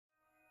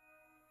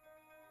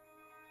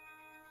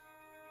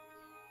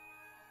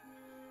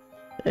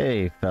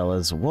Hey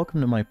fellas, welcome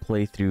to my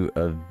playthrough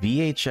of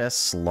VHS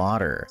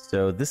Slaughter.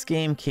 So this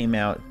game came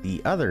out the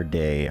other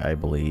day, I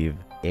believe,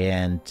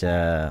 and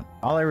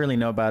all I really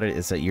know about it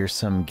is that you're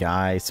some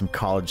guy, some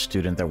college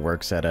student that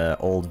works at an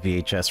old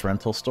VHS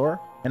rental store.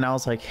 And I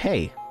was like,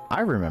 hey,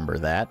 I remember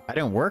that. I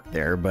didn't work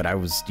there, but I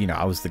was,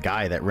 I was the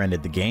guy that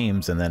rented the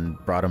games and then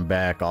brought them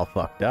back all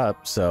fucked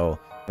up, so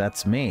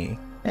that's me.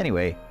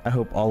 Anyway, I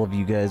hope all of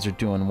you guys are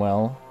doing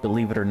well.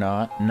 Believe it or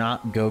not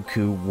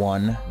Goku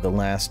won the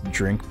last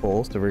drink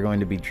poll, so we're going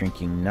to be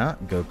drinking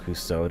not Goku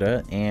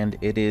soda, and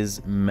it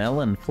is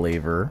melon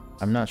flavor.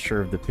 I'm not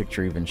sure if the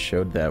picture even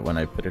showed that when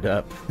I put it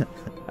up.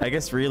 I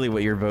guess really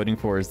what you're voting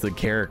for is the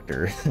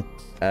character.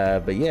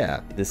 But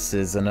yeah, this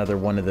is another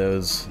one of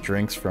those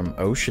drinks from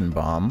Ocean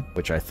Bomb,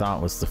 which I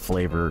thought was the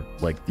flavor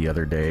like the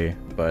other day,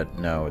 but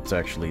no, it's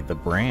actually the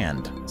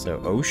brand.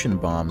 So Ocean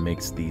Bomb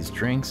makes these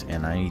drinks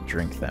and I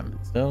drink them.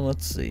 So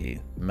let's see,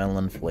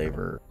 melon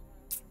flavor.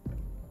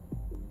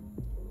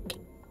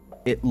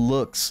 It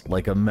looks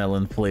like a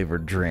melon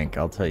flavored drink,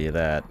 I'll tell you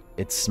that.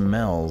 It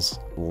smells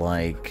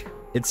like...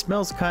 It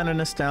smells kind of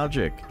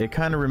nostalgic. It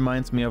kind of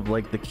reminds me of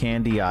like the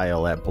candy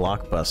aisle at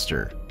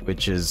Blockbuster,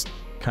 which is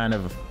kind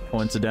of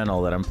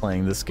coincidental that I'm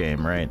playing this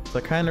game, right? So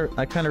I kind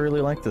of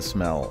really like the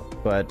smell,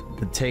 but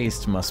the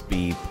taste must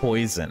be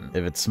poison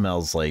if it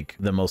smells like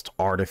the most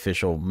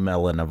artificial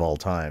melon of all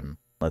time.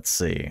 Let's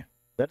see.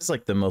 That is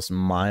like the most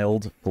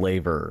mild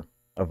flavor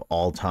of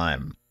all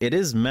time. It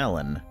is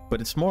melon, but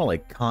it's more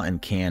like cotton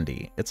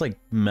candy. It's like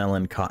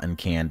melon cotton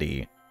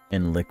candy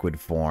in liquid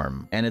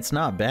form. And it's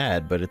not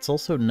bad, but it's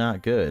also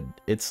not good.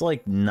 It's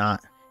like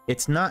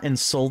it's not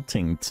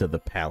insulting to the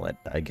palate,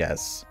 I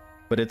guess.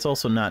 But it's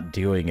also not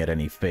doing it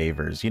any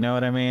favors, you know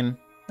what I mean?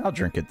 I'll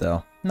drink it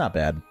though, not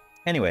bad.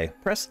 Anyway,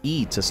 press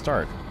E to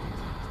start.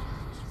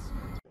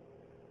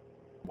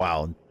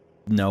 Wow,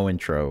 no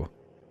intro.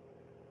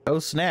 Oh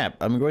snap,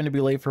 I'm going to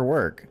be late for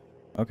work.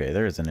 Okay,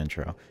 there's an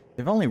intro.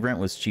 If only rent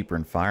was cheaper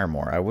in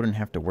Firemore, I wouldn't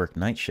have to work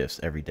night shifts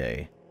every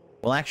day.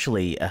 Well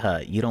actually,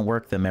 you don't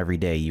work them every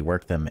day, you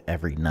work them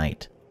every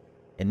night.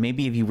 And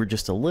maybe if you were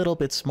just a little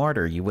bit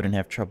smarter, you wouldn't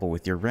have trouble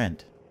with your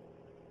rent.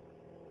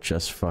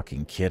 Just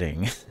fucking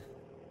kidding.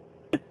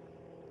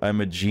 I'm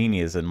a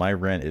genius and my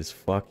rent is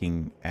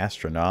fucking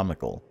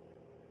astronomical.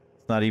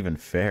 It's not even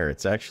fair,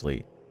 it's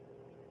actually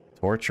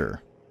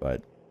torture.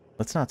 But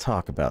let's not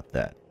talk about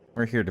that.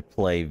 We're here to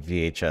play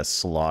VHS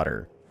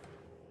Slaughter.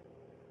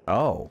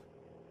 Oh.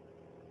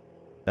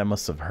 That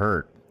must have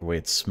hurt, the way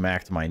it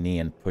smacked my knee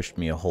and pushed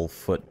me a whole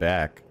foot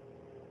back.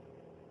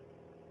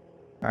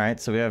 Alright,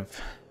 so we have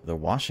the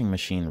washing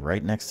machine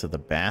right next to the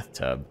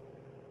bathtub.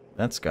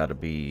 That's gotta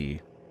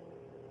be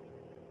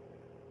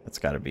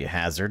a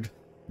hazard.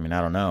 I mean,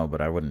 I don't know,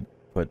 but I wouldn't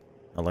put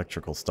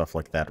electrical stuff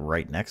like that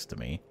right next to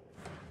me.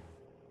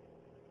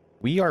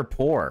 We are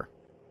poor.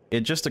 It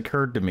just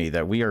occurred to me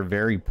that we are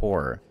very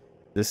poor.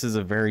 This is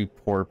a very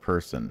poor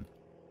person.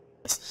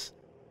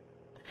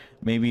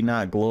 Maybe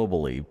not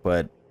globally,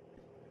 but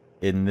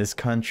in this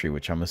country,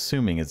 which I'm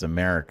assuming is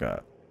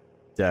America.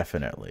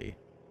 Definitely.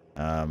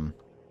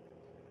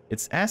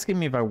 It's asking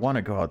me if I want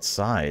to go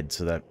outside,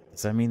 so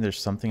does that mean there's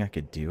something I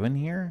could do in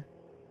here?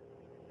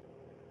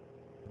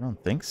 I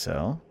don't think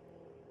so.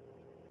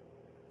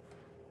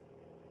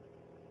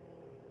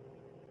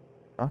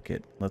 Fuck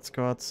it, let's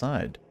go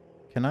outside.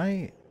 Can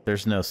I?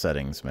 There's no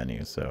settings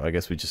menu, so I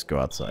guess we just go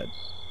outside.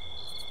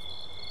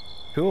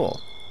 Cool.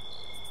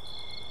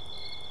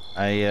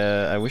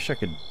 I wish I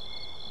could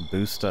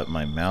boost up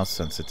my mouse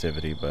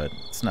sensitivity, but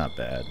it's not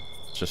bad.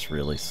 It's just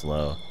really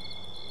slow.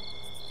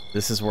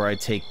 This is where I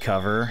take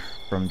cover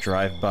from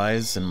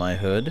drive-bys in my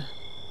hood.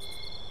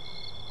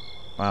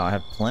 Wow, I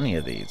have plenty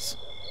of these.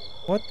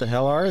 What the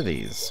hell are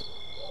these?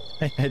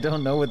 I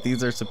don't know what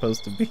these are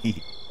supposed to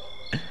be.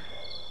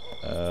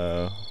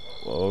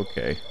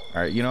 Okay.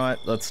 Alright, you know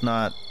what? Let's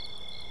not...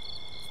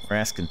 We're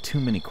asking too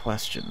many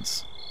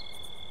questions.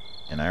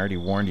 And I already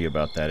warned you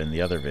about that in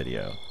the other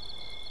video.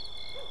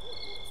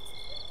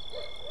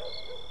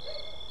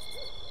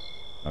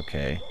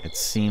 Okay, it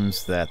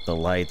seems that the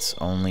lights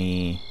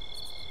only...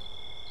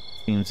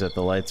 Seems that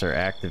the lights are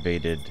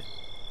activated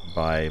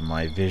by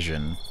my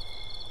vision.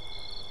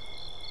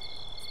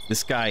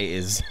 This guy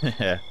is...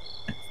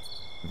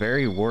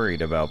 very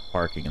worried about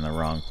parking in the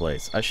wrong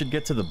place. I should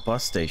get to the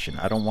bus station.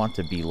 I don't want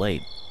to be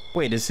late.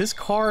 Wait, is his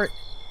car...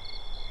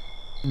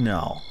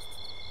 No.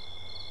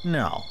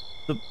 No.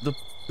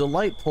 The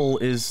light pole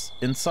is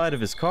inside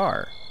of his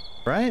car,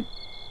 right?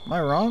 Am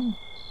I wrong?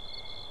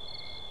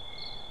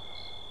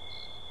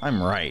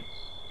 I'm right.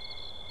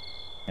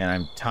 And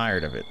I'm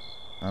tired of it.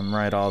 I'm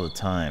right all the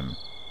time.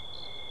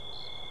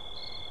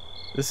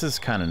 This is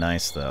kind of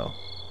nice, though.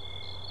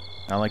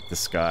 I like the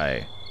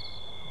sky.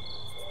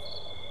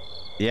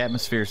 The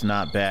atmosphere's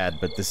not bad,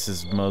 but this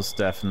is most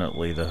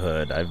definitely the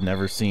hood. I've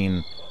never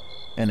seen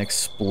an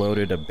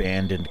exploded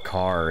abandoned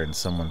car in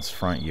someone's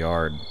front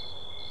yard.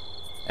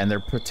 And they're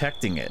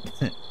protecting it.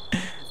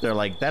 They're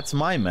like, that's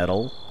my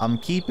metal, I'm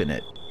keeping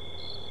it.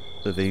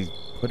 So they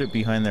put it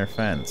behind their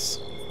fence.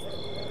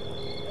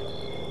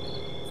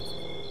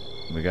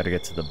 We gotta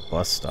get to the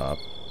bus stop.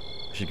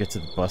 We should get to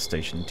the bus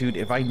station. Dude,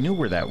 if I knew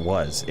where that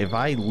was, if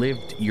I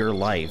lived your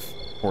life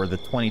for the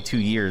 22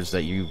 years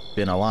that you've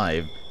been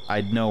alive,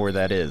 I'd know where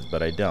that is,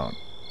 but I don't.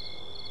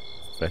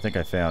 But I think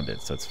I found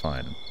it, so it's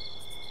fine.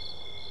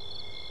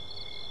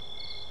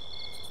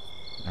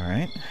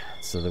 Alright,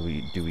 so that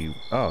we...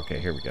 Oh, okay,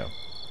 here we go.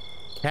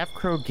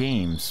 Capcro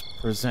Games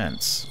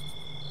presents...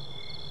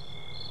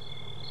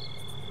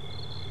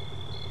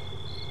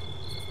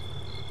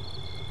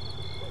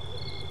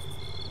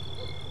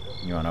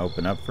 You want to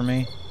open up for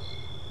me?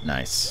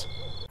 Nice.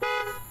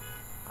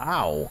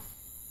 Ow!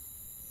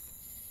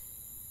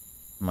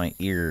 My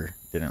ear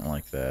didn't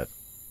like that.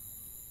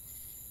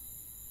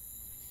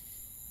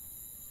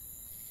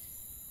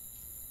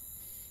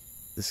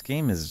 This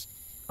game is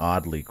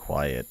oddly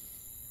quiet.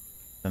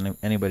 Doesn't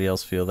anybody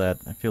else feel that?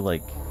 I feel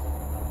like...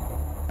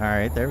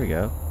 Alright, there we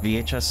go.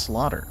 VHS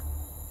Slaughter.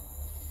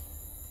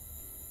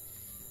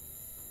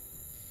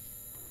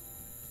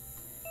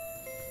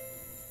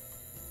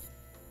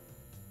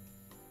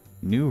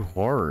 New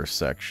horror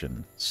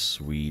section.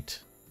 Sweet.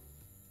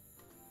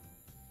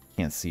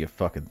 Can't see a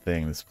fucking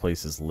thing. This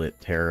place is lit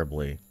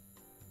terribly.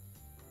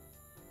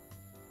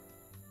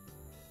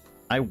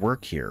 I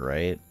work here,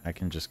 right? I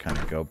can just kind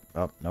of go...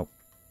 Oh, nope.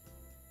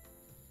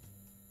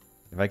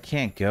 If I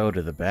can't go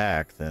to the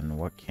back, then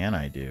what can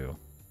I do?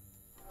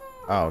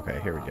 Oh, okay,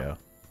 here we go.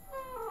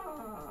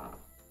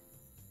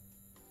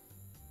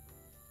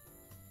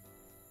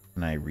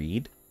 Can I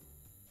read?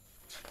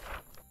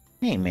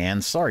 Hey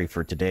man, sorry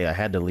for today. I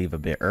had to leave a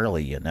bit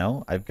early, you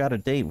know? I've got a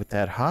date with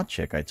that hot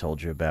chick I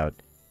told you about.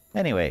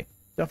 Anyway,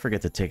 don't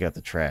forget to take out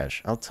the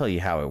trash. I'll tell you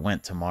how it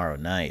went tomorrow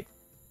night.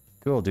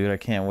 Cool, dude. I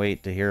can't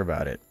wait to hear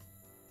about it.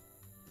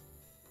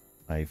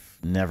 I've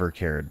never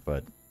cared,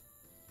 but...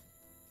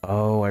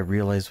 Oh, I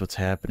realize what's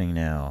happening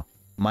now.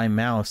 My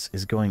mouse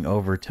is going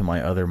over to my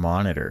other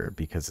monitor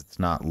because it's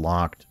not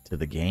locked to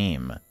the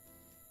game.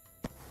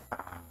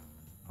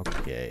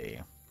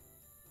 Okay.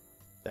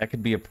 That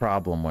could be a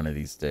problem one of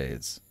these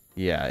days.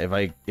 Yeah,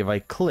 if I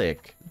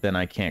click, then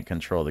I can't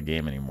control the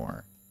game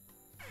anymore.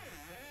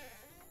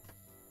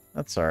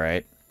 That's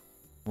alright.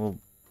 We'll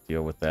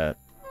deal with that.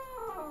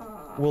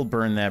 We'll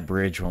burn that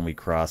bridge when we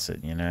cross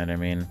it, you know what I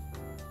mean?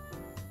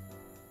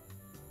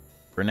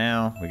 For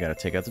now, we gotta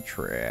take out the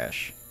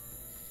trash.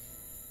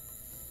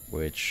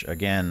 Which,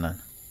 again,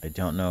 I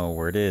don't know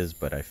where it is,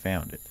 but I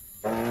found it.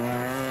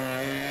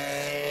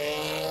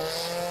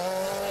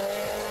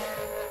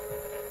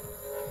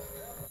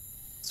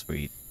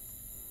 Sweet.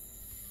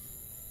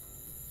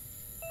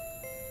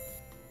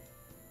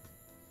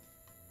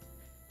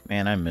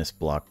 Man, I miss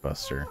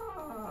Blockbuster.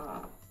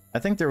 I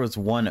think there was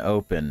one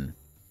open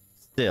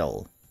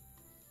still.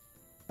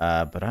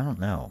 But I don't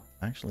know.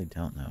 I actually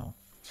don't know.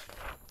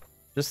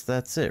 Just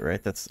that's it,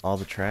 right? That's all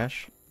the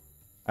trash?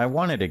 I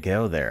wanted to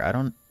go there. I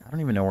don't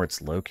even know where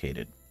it's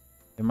located.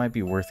 It might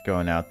be worth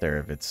going out there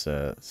if it's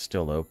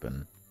still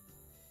open.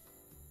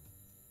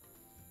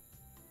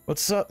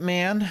 What's up,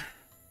 man?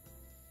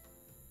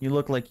 You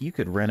look like you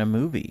could rent a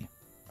movie.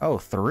 Oh,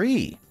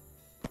 3.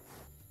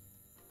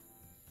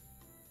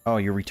 Oh,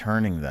 you're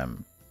returning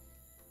them.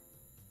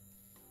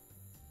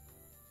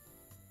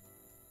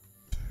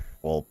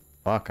 Well,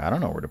 fuck, I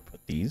don't know where to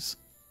put these.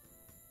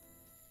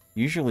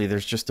 Usually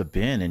there's just a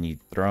bin and you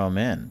throw them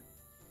in.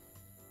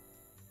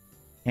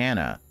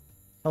 Hannah.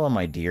 Hello,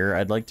 my dear.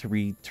 I'd like to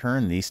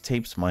return these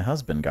tapes my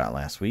husband got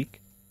last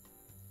week.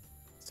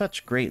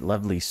 Such great,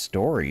 lovely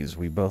stories.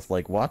 We both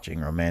like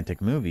watching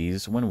romantic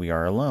movies when we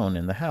are alone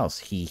in the house.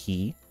 Hee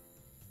hee.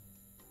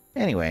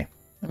 Anyway,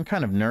 I'm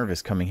kind of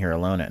nervous coming here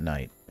alone at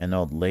night. An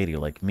old lady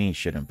like me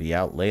shouldn't be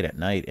out late at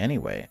night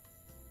anyway.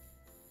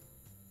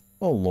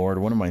 Oh Lord,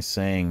 what am I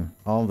saying?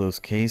 All those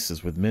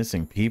cases with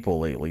missing people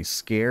lately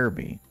scare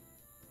me.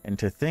 And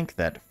to think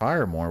that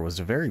Firemore was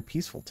a very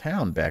peaceful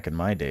town back in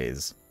my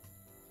days.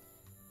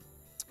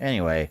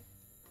 Anyway,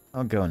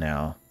 I'll go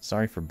now.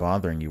 Sorry for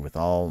bothering you with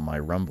all my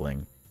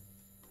rumbling.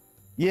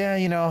 Yeah,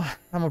 you know,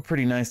 I'm a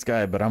pretty nice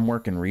guy, but I'm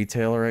working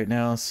retail right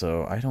now,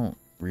 so I don't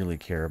really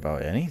care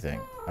about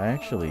anything. I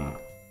actually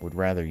would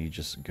rather you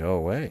just go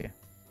away,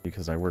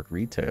 because I work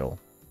retail.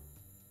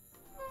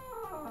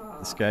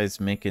 This guy's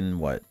making,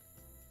 what?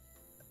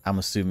 I'm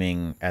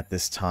assuming at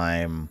this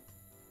time,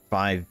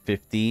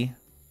 $5.50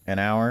 an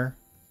hour?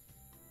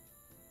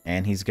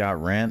 And he's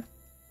got rent?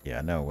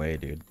 Yeah, no way,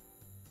 dude.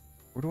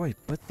 Where do I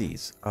put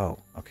these? Oh,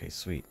 okay,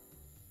 sweet.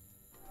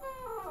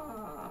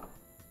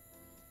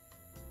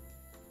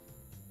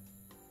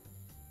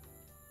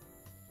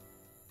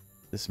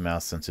 This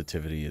mouse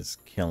sensitivity is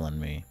killing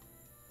me.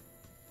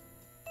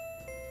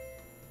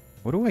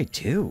 What do I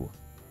do?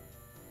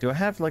 Do I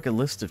have like a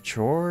list of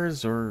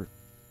chores, or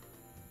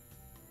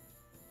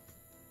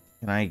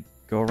can I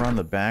go around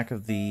the back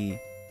of the...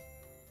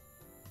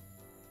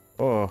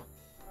 Oh,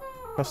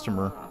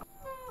 customer.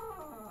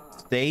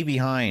 Stay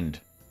behind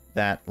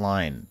that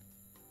line.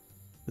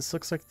 This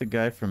looks like the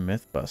guy from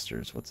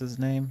Mythbusters. What's his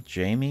name?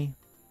 Jamie?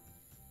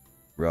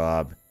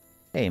 Rob.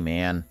 Hey,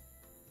 man.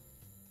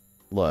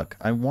 Look,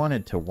 I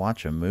wanted to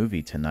watch a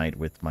movie tonight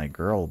with my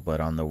girl, but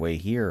on the way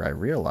here I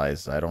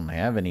realized I don't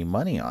have any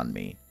money on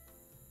me.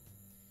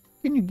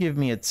 Can you give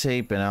me a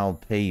tape and I'll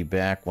pay you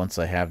back once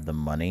I have the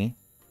money?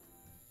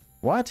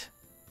 What?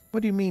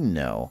 What do you mean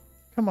no?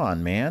 Come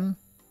on, man.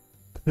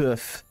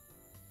 Poof.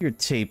 Your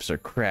tapes are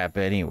crap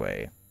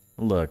anyway.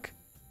 Look,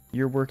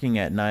 you're working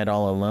at night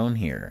all alone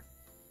here.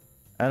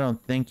 I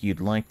don't think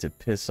you'd like to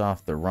piss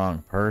off the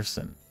wrong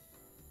person.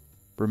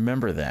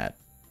 Remember that.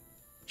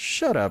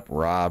 Shut up,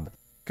 Rob.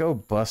 Go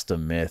bust a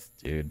myth,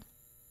 dude.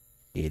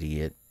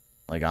 Idiot.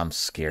 Like I'm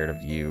scared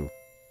of you.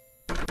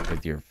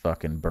 With your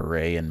fucking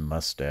beret and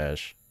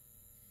mustache.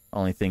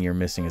 Only thing you're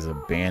missing is a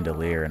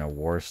bandolier and a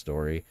war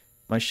story.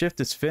 My shift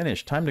is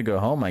finished. Time to go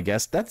home, I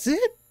guess. That's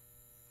it?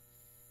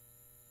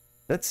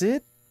 That's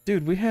it?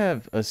 Dude, we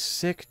have a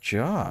sick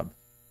job.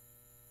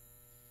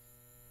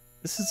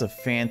 This is a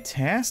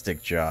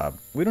fantastic job.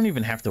 We don't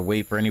even have to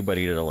wait for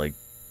anybody to, like,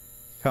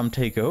 come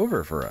take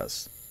over for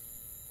us.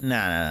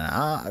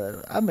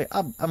 Nah.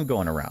 I'm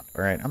going around,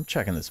 alright? I'm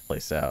checking this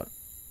place out.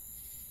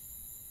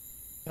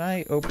 Can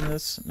I open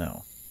this?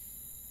 No.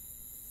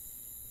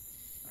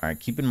 Alright,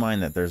 keep in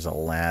mind that there's a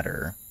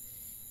ladder.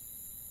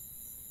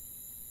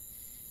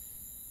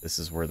 This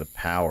is where the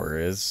power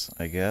is,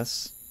 I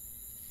guess.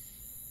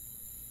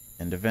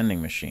 And a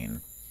vending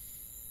machine.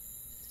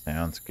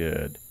 Sounds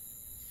good.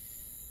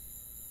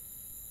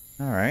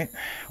 Alright,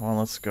 well,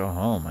 let's go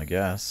home, I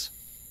guess.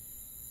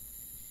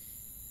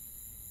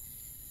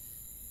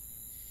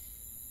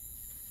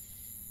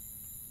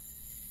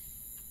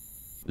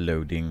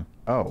 Loading.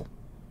 Oh,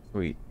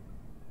 sweet.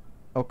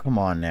 Oh, come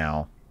on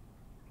now.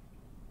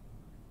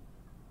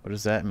 What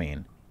does that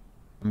mean?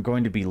 I'm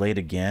going to be late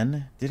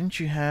again? Didn't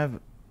you have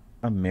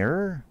a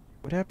mirror?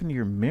 What happened to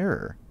your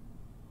mirror?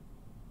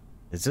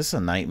 Is this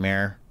a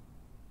nightmare?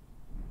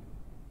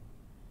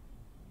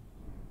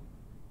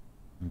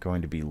 I'm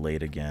going to be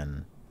late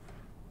again.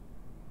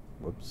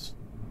 Whoops.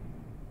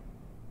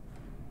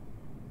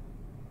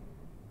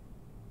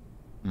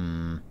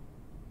 This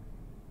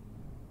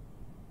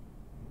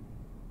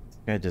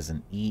guy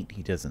doesn't eat,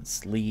 he doesn't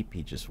sleep,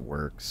 he just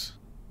works.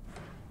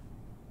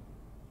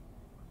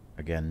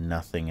 Again,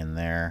 nothing in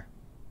there.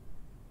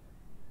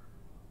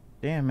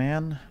 Damn,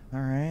 man.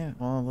 Alright,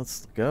 well,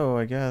 let's go,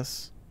 I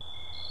guess.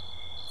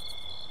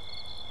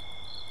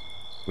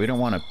 We don't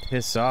want to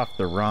piss off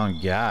the wrong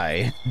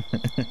guy.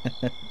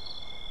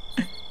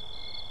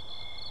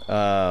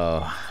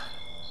 Oh.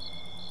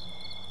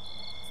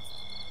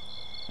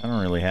 I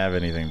don't really have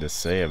anything to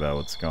say about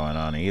what's going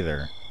on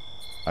either.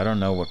 I don't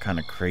know what kind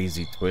of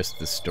crazy twist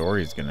this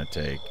story's gonna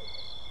take.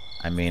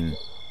 I mean,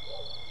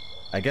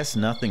 I guess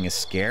nothing is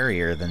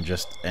scarier than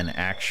just an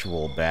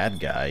actual bad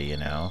guy, you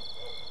know?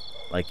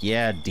 Like,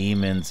 yeah,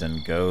 demons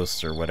and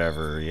ghosts or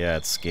whatever, yeah,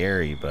 it's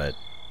scary, but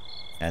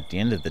at the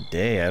end of the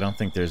day, I don't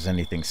think there's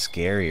anything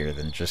scarier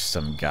than just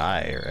some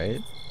guy,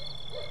 right?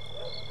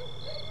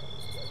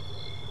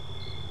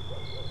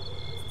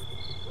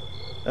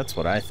 That's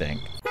what I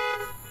think.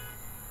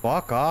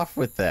 Fuck off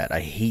with that. I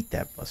hate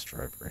that bus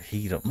driver. I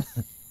hate him.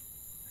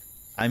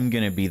 I'm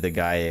gonna be the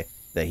guy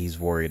that he's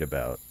worried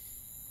about.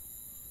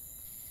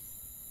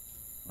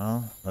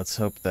 Well, let's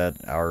hope that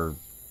our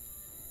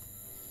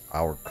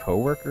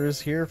coworker is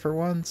here for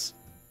once.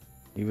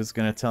 He was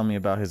gonna tell me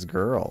about his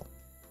girl.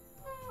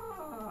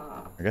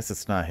 I guess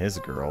it's not his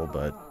girl,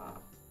 but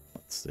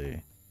let's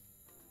see.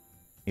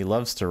 He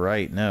loves to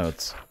write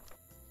notes.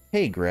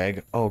 Hey,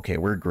 Greg. Oh, okay,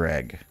 we're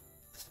Greg.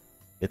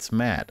 It's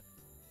Matt.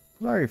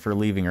 Sorry for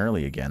leaving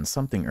early again.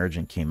 Something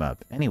urgent came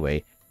up.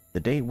 Anyway, the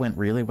date went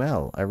really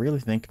well. I really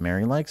think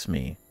Mary likes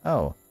me.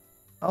 Oh,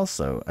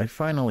 also, I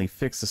finally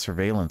fixed the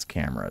surveillance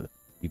camera.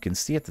 You can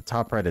see at the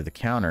top right of the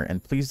counter,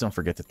 and please don't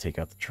forget to take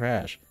out the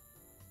trash.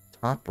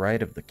 Top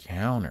right of the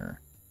counter.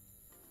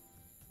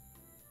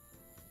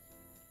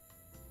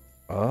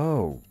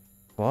 Oh,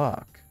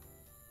 fuck.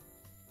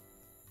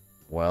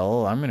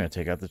 Well, I'm gonna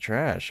take out the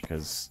trash,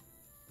 because,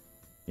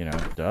 you know,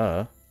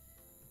 duh.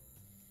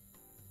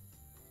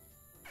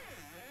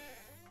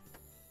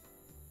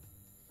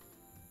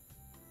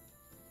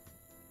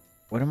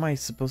 What am I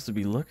supposed to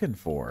be looking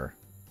for?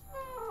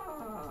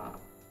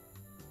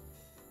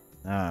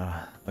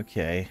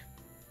 Okay.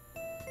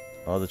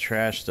 Well, the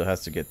trash still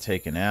has to get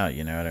taken out,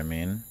 you know what I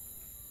mean?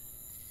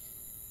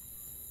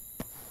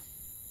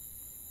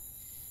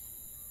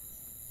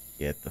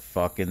 Get the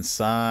fuck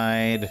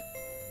inside.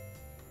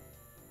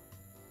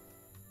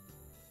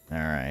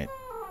 Alright.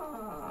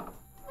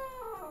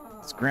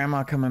 Is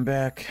Grandma coming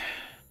back?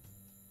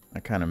 I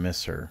kind of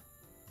miss her.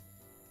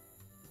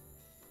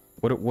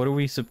 What are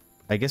we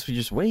I guess we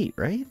just wait,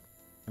 right?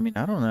 I mean,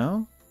 I don't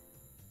know.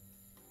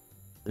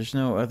 There's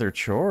no other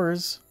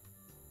chores.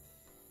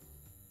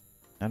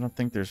 I don't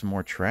think there's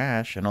more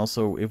trash. And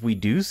also, if we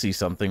do see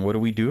something, what do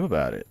we do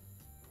about it?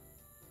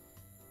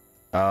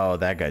 Oh,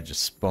 that guy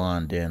just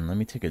spawned in. Let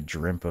me take a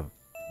drip of...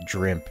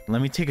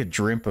 Let me take a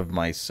drip of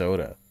my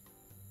soda.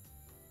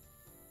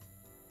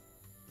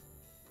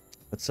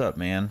 What's up,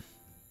 man?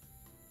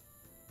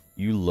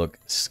 You look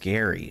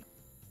scary.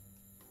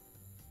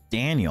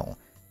 Daniel,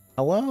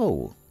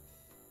 Hello!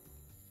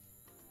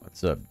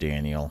 What's up,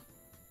 Daniel?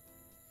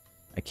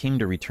 I came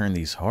to return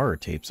these horror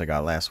tapes I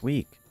got last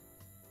week.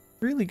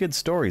 Really good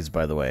stories,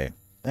 by the way.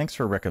 Thanks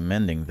for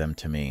recommending them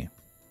to me.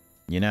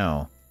 You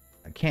know,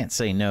 I can't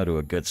say no to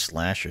a good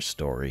slasher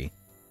story.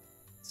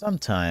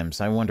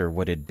 Sometimes I wonder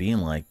what it'd be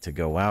like to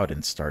go out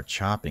and start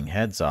chopping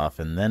heads off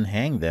and then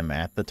hang them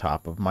at the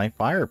top of my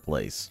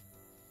fireplace.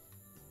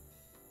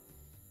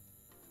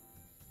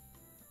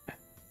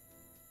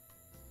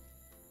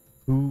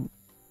 Who?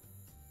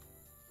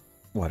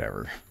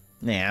 Whatever.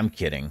 Nah, I'm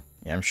kidding.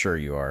 Yeah, I'm sure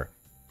you are.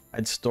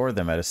 I'd store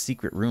them at a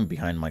secret room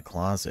behind my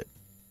closet.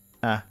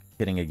 Ah,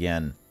 kidding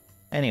again.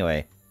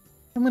 Anyway,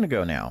 I'm gonna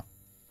go now.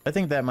 I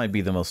think that might be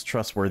the most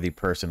trustworthy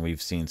person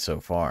we've seen so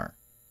far.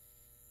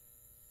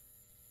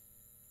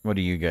 What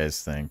do you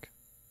guys think?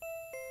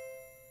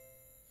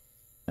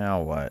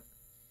 Now what?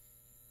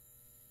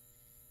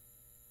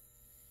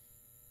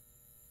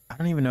 I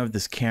don't even know if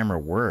this camera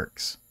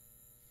works.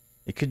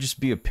 It could just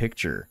be a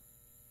picture.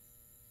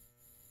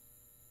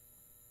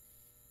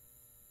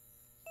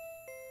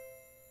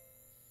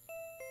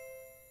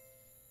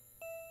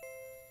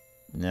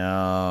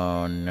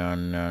 No, no,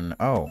 no, no.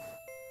 Oh.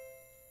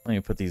 Let me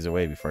put these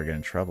away before I get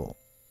in trouble.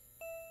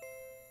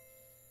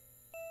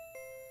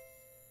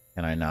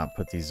 Can I not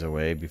put these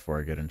away before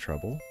I get in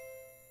trouble?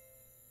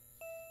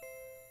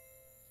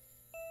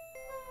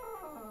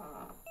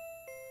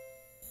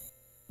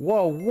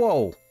 Whoa,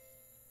 whoa!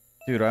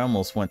 Dude, I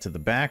almost went to the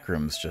back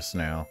rooms just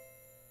now.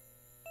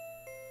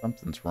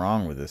 Something's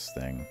wrong with this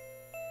thing.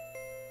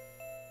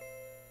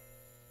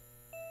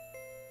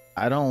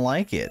 I don't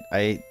like it.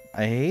 I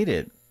hate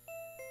it.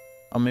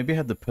 Oh, maybe I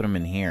had to put them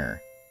in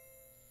here.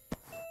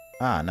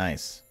 Ah,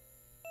 nice.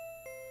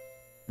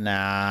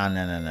 Nah.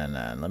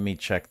 Let me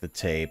check the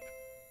tape.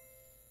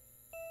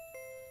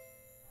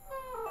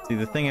 See,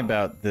 the thing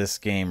about this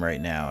game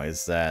right now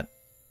is that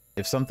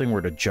if something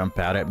were to jump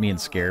out at me and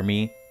scare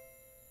me,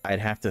 I'd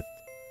have to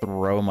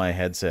throw my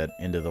headset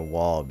into the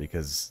wall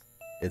because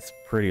it's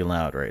pretty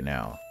loud right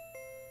now.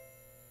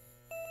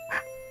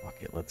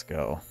 Fuck it, let's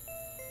go.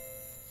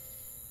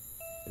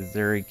 Is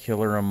there a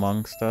killer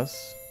amongst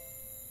us?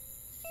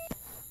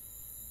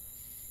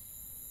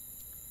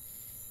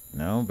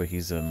 No, but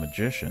he's a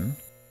magician.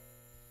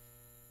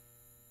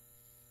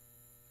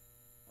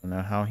 I don't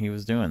know how he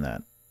was doing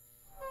that.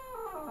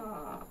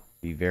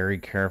 Be very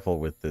careful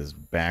with this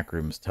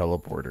backrooms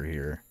teleporter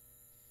here.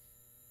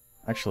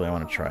 Actually, I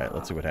want to try it.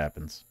 Let's see what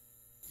happens.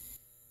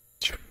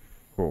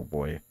 Oh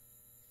boy.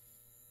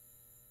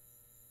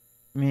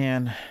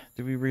 Man,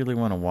 do we really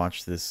want to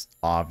watch this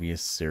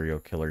obvious serial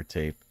killer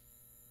tape?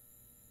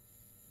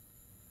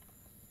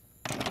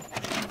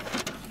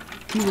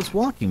 He was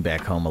walking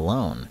back home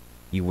alone.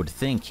 You would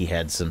think he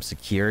had some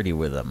security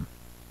with him.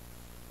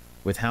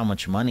 With how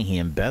much money he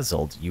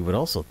embezzled, you would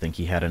also think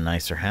he had a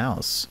nicer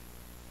house.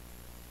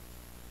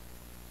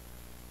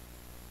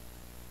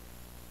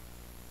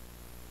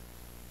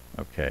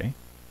 Okay.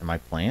 Am I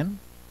playing?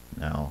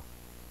 No.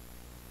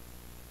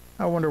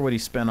 I wonder what he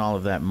spent all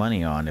of that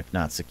money on, if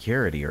not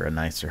security or a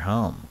nicer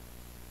home.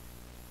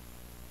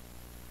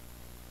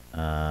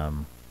 I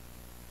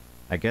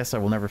guess I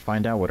will never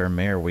find out what our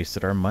mayor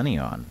wasted our money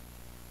on.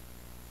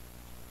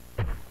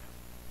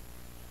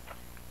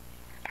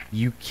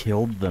 You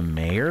killed the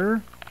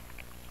mayor?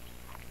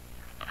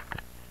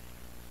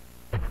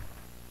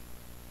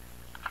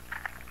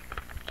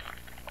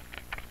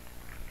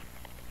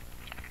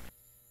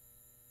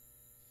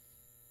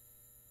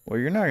 Well,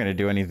 you're not going to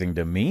do anything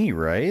to me,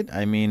 right?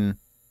 I mean,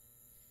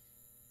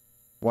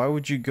 why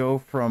would you go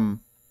from...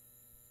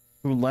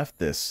 Who left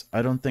this?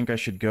 I don't think I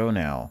should go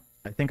now.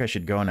 I think I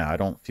should go now. I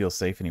don't feel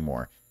safe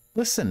anymore.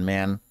 Listen,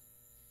 man.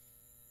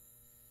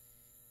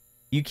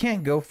 You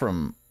can't go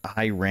from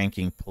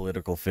high-ranking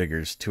political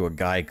figures to a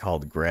guy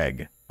called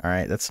Greg.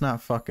 Alright? That's not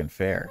fucking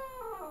fair.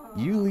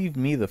 You leave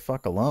me the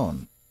fuck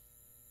alone.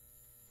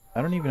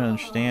 I don't even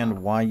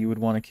understand why you would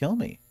want to kill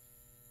me.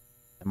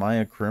 Am I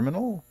a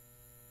criminal?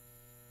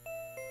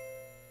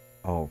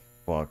 Oh,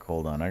 fuck.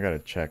 Hold on. I gotta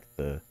check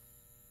the...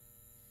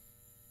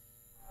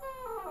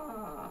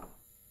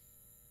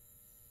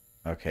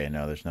 Okay,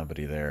 no, there's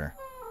nobody there.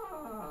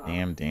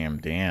 Damn,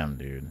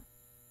 dude.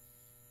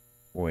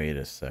 Wait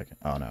a second.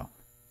 Oh, no.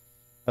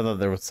 I thought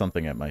there was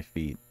something at my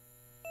feet.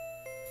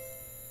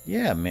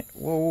 Yeah, man.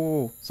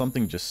 Whoa.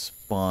 Something just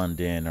spawned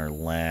in or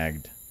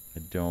lagged. I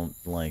don't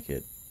like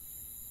it.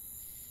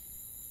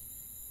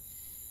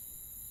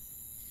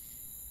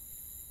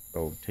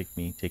 Oh, take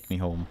me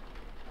home.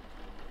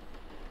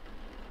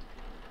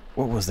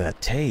 What was that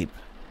tape?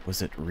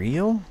 Was it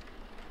real?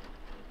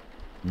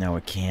 No,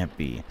 it can't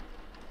be.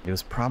 It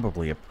was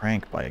probably a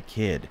prank by a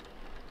kid.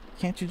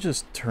 Can't you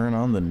just turn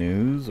on the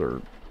news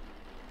or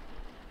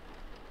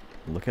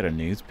look at a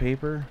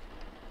newspaper?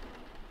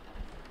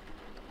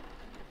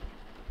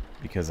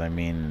 Because, I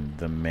mean,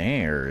 the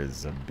mayor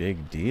is a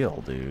big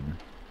deal, dude.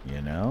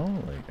 You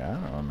know? Like, I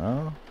don't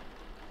know.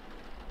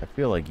 I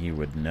feel like you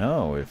would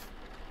know if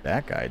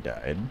that guy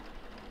died.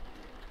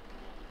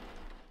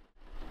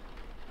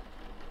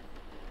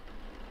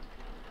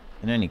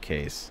 In any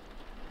case,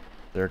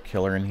 there a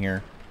killer in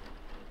here?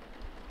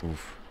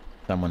 Oof.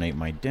 Someone ate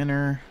my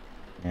dinner,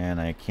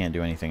 and I can't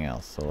do anything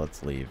else, so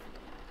let's leave.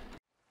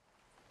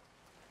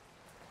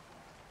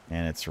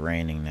 And it's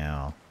raining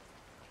now.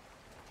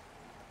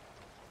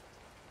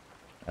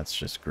 That's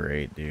just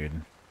great, dude.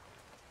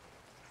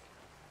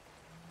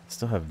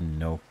 Still have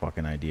no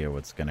fucking idea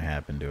what's gonna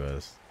happen to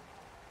us.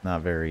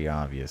 Not very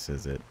obvious,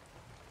 is it?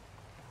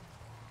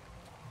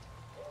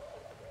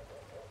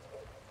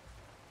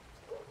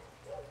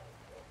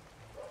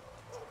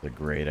 It's a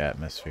great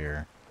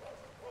atmosphere.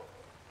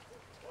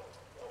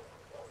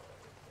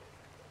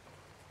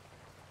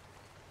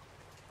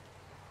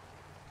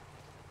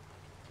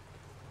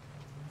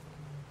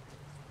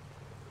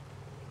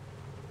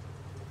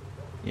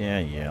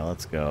 Yeah,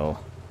 let's go.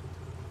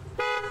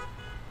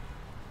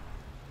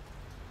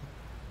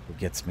 It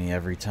gets me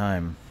every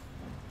time.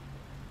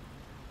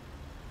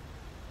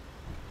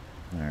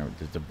 Alright,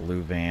 there's a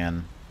blue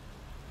van.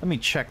 Let me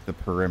check the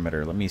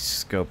perimeter. Let me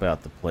scope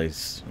out the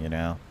place, you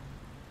know?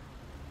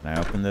 Can I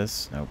open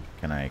this? Nope.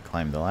 Can I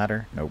climb the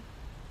ladder? Nope.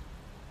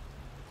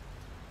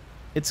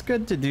 It's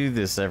good to do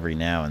this every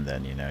now and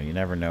then, you know? You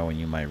never know when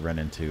you might run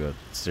into a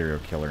serial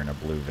killer in a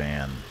blue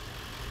van.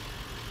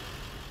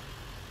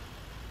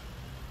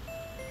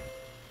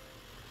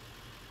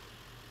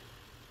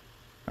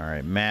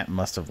 Alright, Matt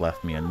must have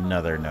left me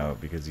another note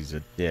because he's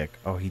a dick.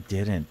 Oh, he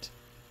didn't.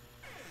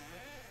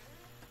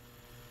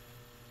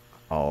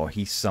 Oh,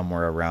 he's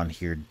somewhere around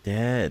here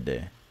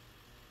dead.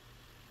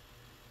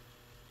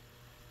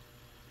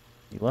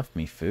 He left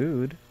me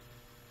food.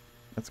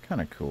 That's kind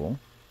of cool.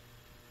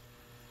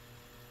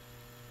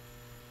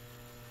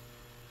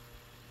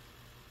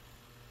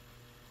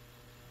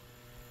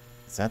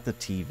 Is that the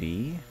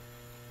TV?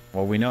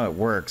 Well, we know it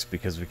works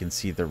because we can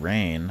see the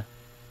rain.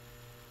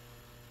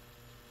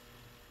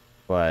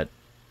 But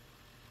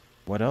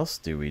what else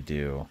do we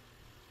do?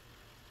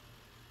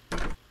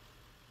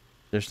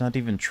 There's not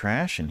even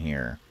trash in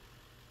here.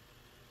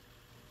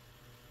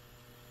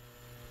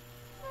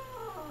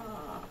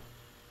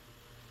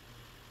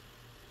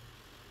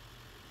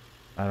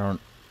 I don't...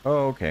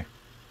 Oh, okay.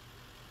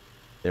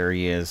 There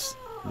he is.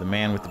 The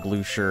man with the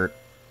blue shirt.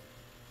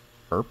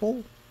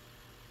 Purple?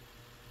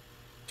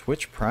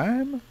 Twitch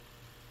Prime?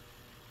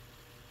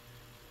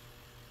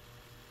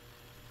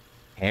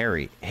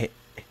 Harry.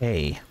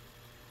 Hey.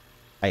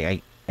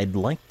 I'd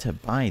like to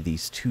buy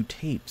these 2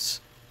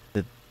 tapes.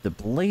 The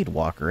Blade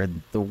Walker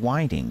and the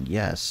Whiting,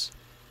 yes.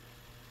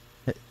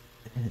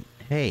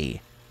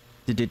 Hey.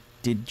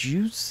 Did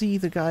you see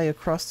the guy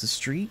across the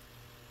street?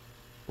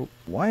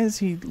 Why is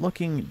he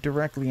looking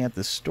directly at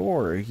the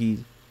store?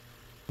 He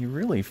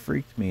really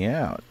freaked me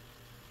out.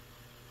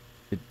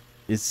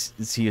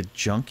 Is he a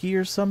junkie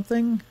or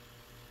something?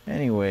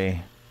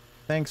 Anyway,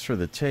 thanks for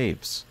the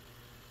tapes.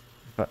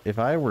 If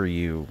I were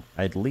you,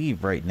 I'd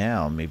leave right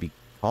now and maybe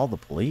call the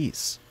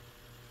police.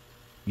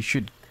 You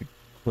should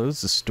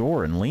close the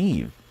store and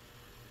leave.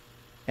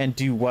 And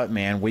do what,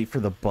 man? Wait for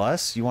the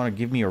bus? You want to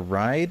give me a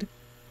ride?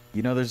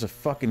 You know there's a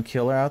fucking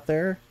killer out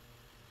there?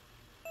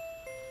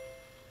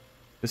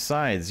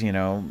 Besides, you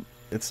know,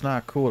 it's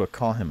not cool to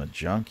call him a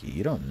junkie.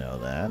 You don't know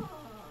that.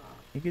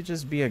 He could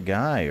just be a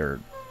guy or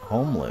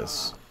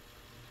homeless.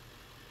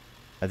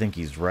 I think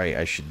he's right.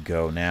 I should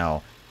go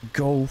now.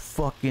 Go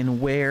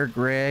fucking where,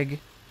 Greg?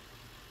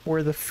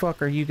 Where the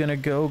fuck are you gonna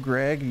go,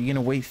 Greg? Are you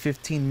gonna wait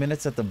 15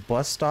 minutes at the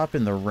bus stop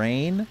in the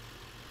rain?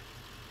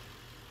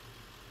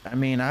 I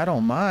mean, I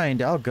don't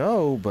mind. I'll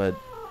go, but...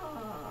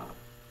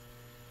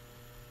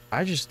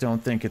 I just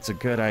don't think it's a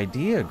good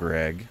idea,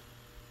 Greg.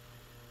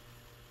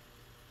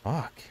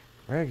 Fuck.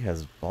 Greg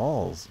has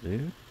balls,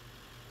 dude.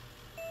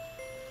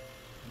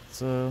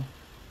 It's,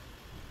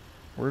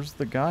 where's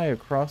the guy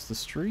across the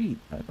street?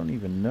 I don't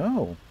even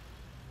know.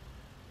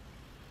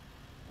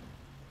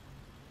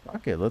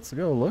 Fuck it, let's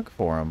go look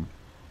for him.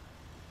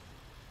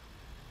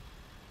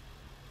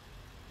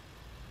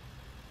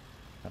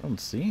 I don't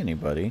see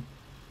anybody.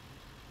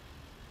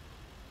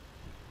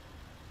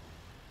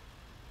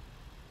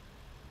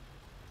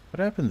 What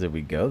happens if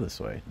we go this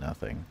way?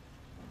 Nothing.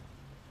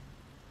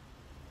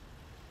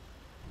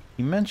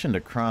 He mentioned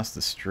across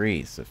the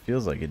street, so it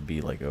feels like it'd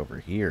be like over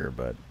here,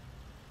 but...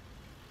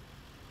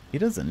 He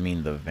doesn't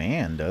mean the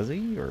van, does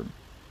he? Or...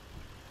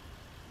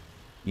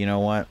 You know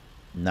what?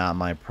 Not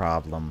my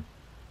problem.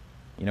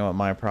 You know what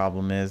my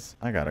problem is?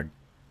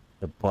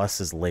 The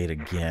bus is late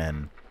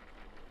again.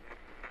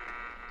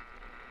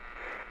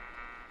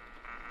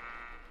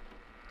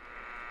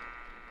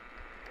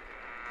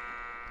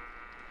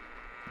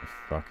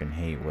 I fucking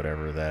hate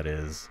whatever that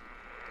is.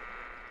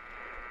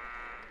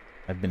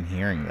 I've been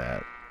hearing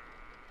that.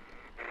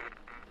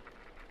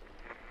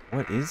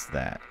 What is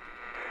that?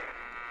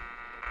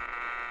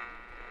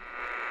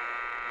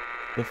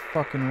 The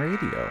fucking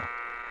radio.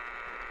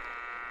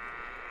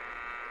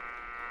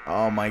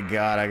 Oh my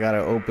god, I gotta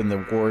open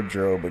the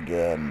wardrobe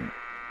again.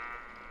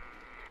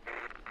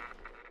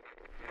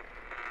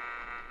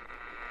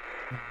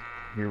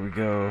 Here we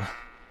go.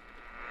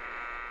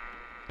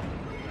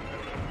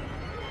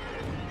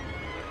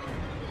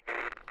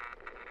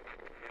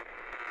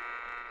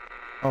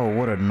 Oh,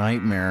 what a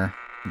nightmare.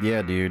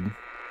 Yeah, dude.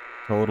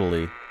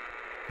 Totally.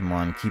 Come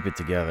on, keep it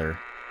together.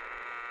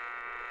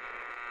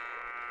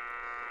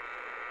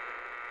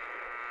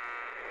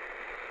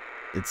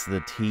 It's the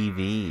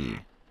TV.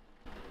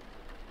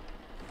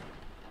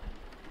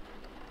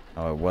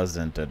 Oh, it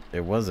wasn't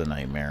it was a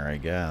nightmare, I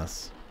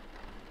guess.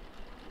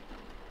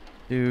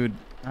 Dude,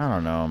 I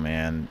don't know,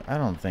 man. I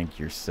don't think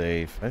you're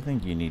safe. I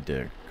think you need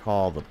to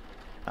call the...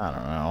 I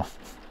don't know.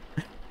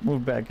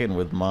 Move back in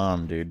with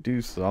mom, dude.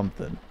 Do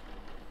something.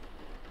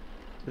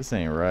 This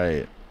ain't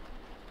right.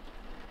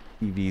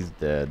 TV's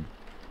dead.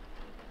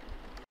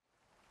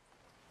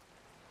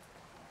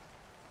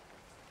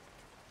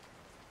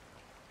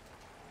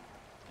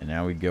 And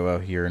now we go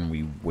out here and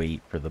we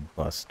wait for the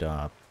bus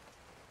stop.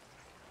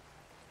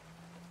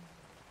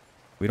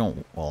 We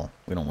don't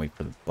wait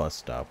for the bus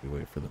stop. We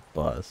wait for the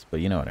bus, but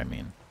you know what I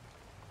mean.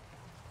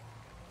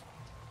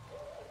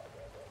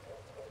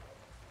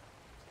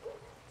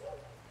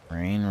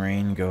 Rain,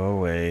 rain, go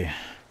away.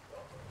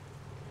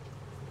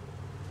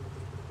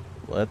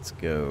 Let's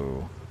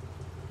go.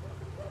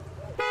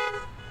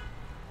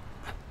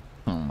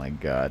 Oh my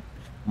god.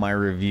 My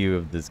review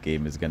of this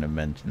game is gonna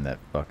mention that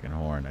fucking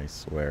horn, I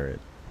swear it.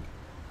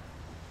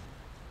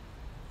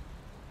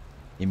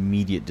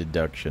 Immediate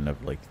deduction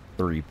of like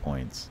 3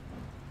 points.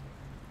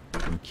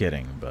 I'm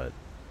kidding, but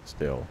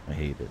still, I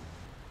hate it.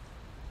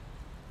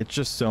 It's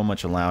just so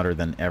much louder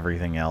than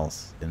everything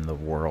else in the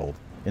world.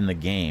 In the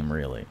game,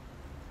 really.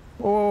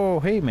 Oh,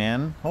 hey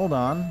man, hold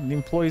on. The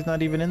employee's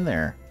not even in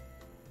there.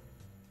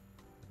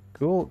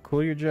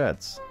 Cool your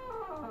jets.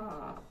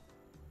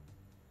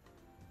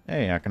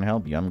 Hey, how can I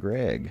help you? I'm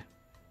Greg.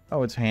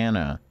 Oh, it's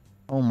Hannah.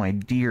 Oh my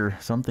dear,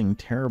 something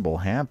terrible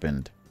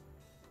happened.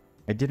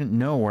 I didn't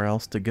know where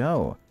else to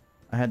go.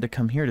 I had to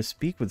come here to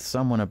speak with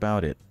someone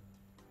about it.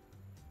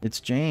 It's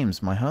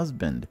James, my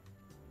husband.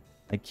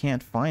 I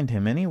can't find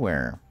him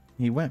anywhere.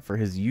 He went for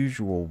his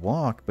usual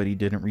walk, but he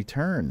didn't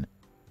return.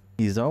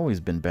 He's always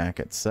been back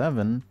at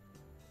 7.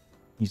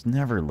 He's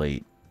never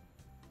late.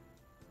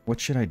 What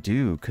should I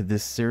do? Could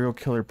this serial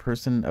killer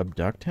person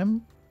abduct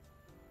him?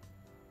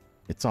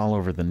 It's all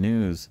over the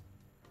news.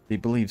 They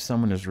believe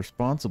someone is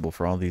responsible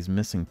for all these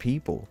missing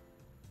people.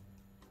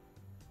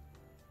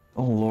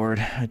 Oh Lord,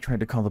 I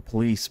tried to call the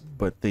police,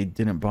 but they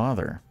didn't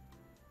bother.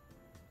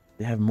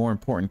 They have more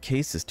important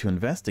cases to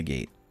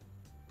investigate.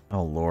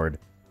 Oh Lord,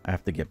 I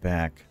have to get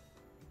back.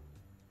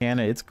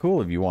 Hannah, it's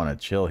cool if you want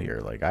to chill here.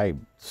 Like, I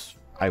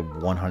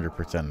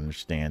 100%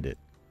 understand it.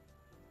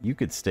 You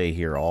could stay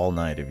here all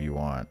night if you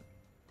want.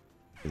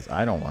 Because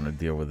I don't want to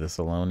deal with this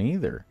alone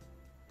either.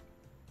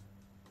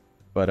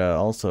 But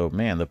also,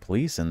 man, the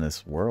police in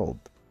this world,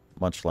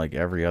 much like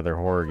every other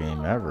horror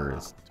game ever,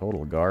 is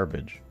total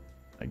garbage,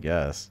 I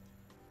guess.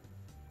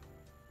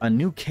 A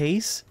new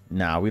case?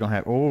 Nah, we don't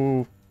have...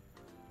 Oh...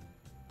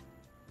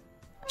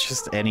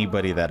 Just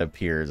anybody that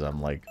appears,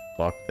 I'm like,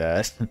 fuck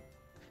that.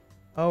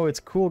 Oh, it's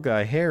cool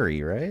guy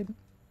Harry, right?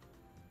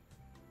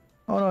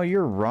 Oh no,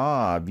 you're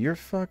Rob. You're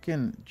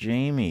fucking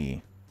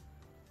Jamie.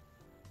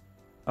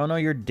 Oh no,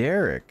 you're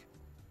Derek.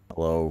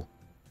 Hello.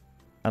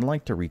 I'd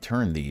like to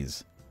return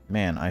these.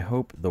 Man, I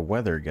hope the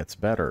weather gets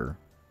better.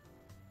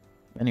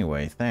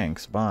 Anyway,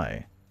 thanks,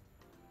 bye.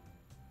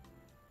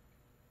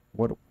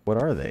 What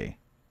are they?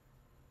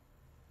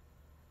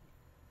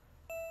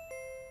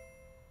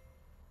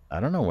 I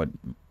don't know what...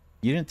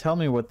 You didn't tell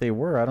me what they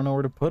were. I don't know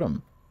where to put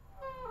them.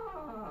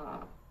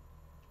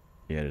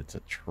 Yeah, it's a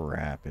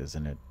trap,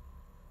 isn't it?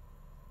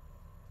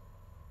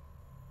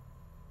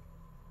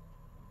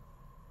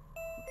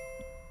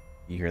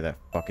 You hear that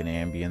fucking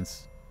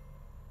ambience?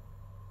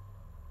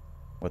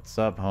 What's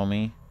up,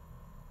 homie?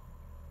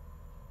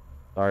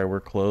 Sorry, we're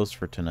closed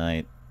for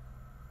tonight.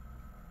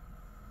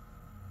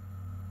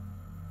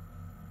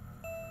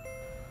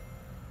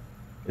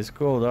 It's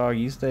cool, dog.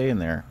 You stay in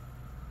there.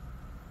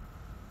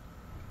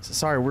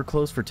 Sorry, we're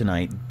closed for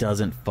tonight.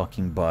 Doesn't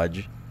fucking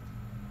budge.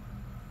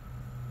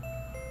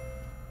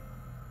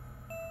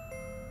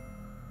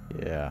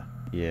 Yeah.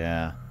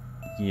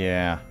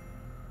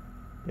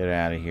 Get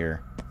out of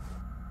here.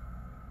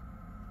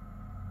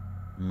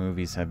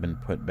 Movies have been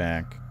put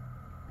back.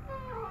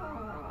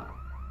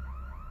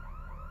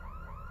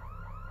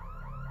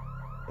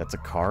 That's a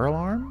car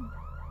alarm?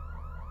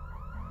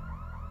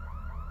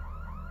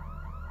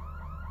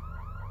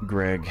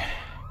 Greg,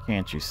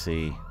 can't you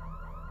see?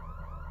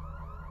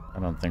 I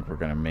don't think we're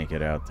gonna make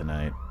it out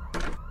tonight.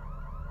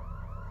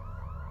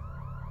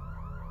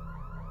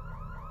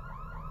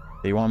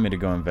 They want me to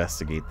go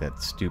investigate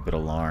that stupid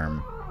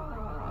alarm.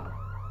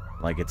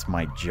 Like it's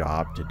my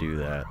job to do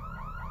that.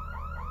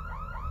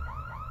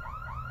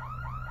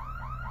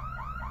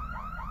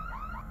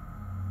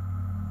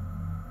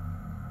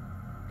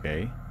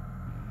 Okay.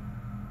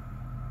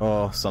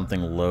 Oh,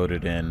 something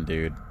loaded in,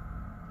 dude.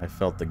 I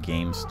felt the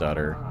game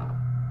stutter.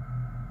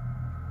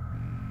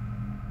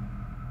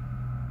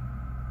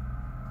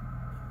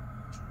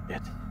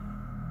 Shit.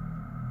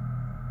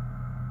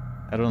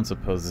 I don't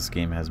suppose this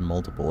game has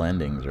multiple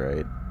endings,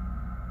 right?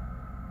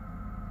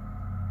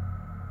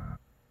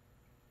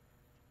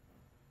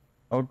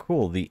 Oh Oh,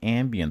 cool. The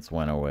ambience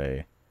went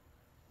away.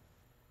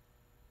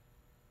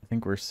 I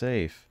think we're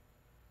safe.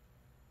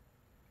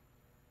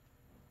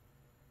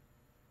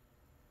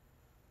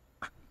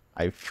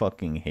 I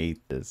fucking hate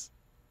this.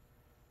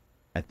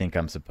 I think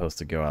I'm supposed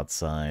to go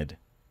outside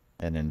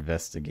and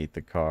investigate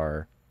the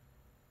car.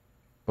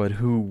 But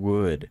who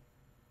would?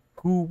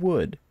 Who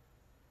would?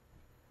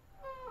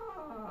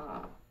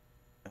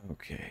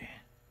 Okay.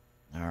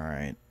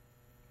 Alright.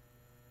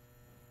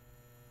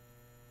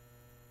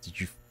 Did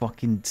you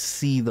fucking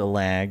see the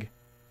lag?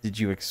 Did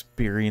you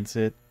experience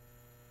it?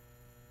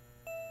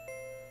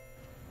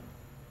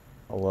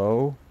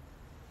 Hello?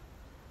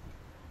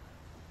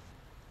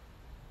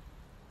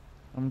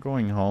 I'm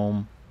going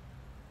home.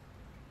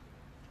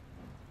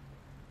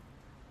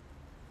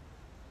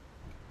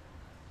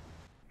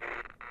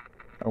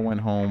 I went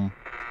home.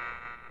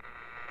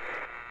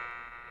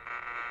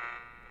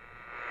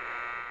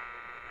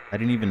 I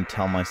didn't even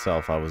tell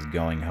myself I was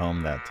going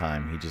home that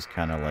time. He just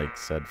kind of like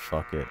said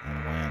fuck it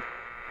and went.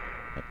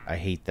 I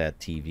hate that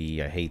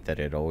TV. I hate that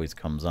it always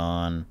comes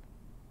on.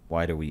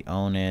 Why do we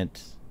own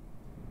it?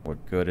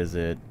 What good is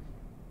it?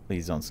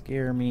 Please don't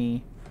scare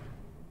me.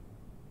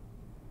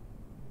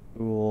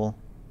 Cool.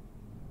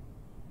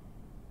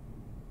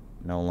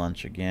 No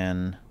lunch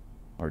again.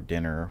 Or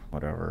dinner,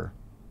 whatever.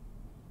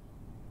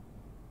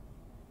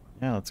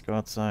 Yeah, let's go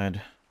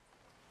outside.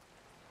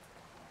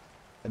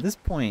 At this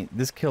point,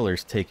 this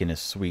killer's taking his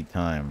sweet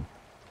time.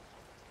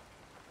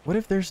 What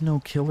if there's no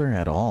killer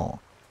at all?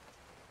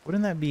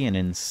 Wouldn't that be an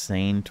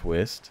insane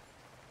twist?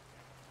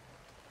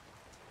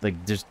 Like,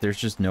 there's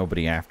just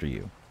nobody after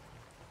you.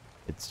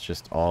 It's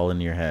just all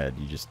in your head.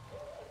 You just...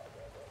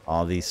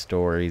 all these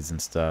stories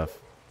and stuff.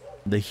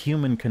 The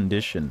human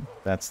condition.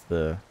 That's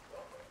the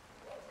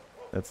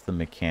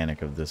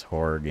mechanic of this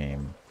horror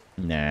game.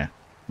 Nah.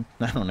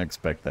 I don't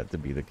expect that to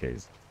be the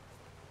case.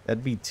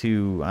 That'd be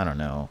too, I don't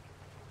know,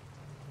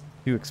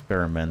 too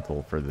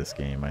experimental for this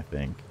game, I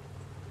think.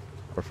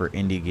 Or for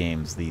indie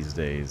games these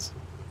days.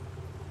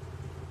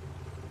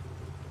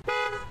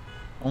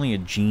 Only a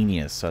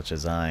genius such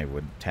as I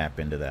would tap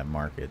into that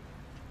market.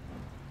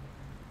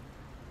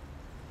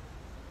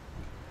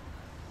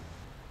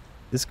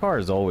 This car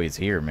is always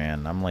here,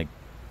 man. I'm like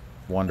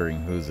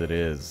wondering whose it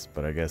is,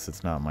 but I guess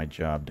it's not my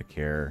job to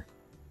care.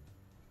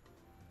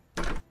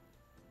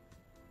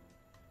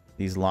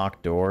 These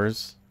locked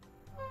doors,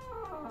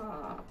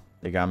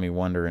 they got me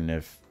wondering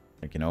if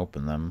I can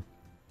open them.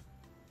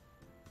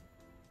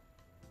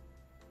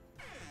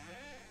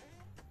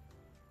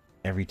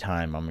 Every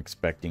time I'm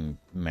expecting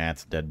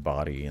Matt's dead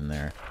body in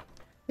there.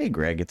 Hey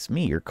Greg, it's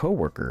me, your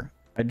coworker.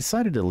 I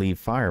decided to leave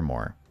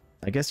Firemore.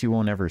 I guess you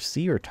won't ever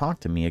see or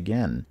talk to me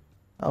again.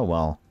 Oh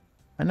well,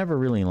 I never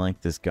really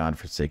liked this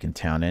godforsaken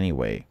town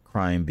anyway,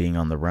 crime being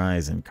on the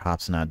rise and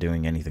cops not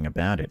doing anything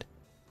about it.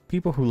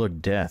 People who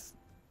look dead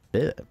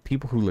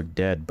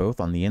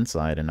both on the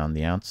inside and on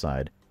the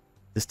outside.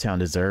 This town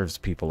deserves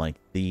people like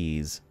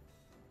these.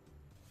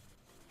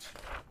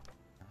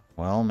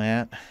 Well,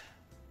 Matt,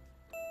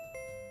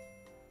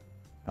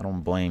 I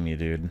don't blame you,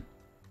 dude.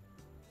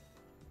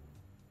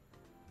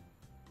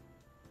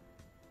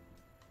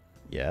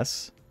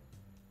 Yes?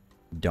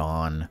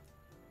 Dawn.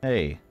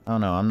 Hey, oh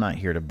no, I'm not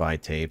here to buy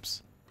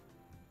tapes.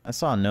 I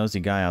saw a nosy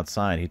guy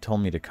outside. He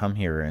told me to come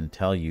here and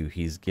tell you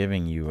he's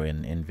giving you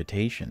an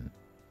invitation.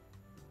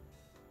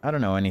 I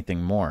don't know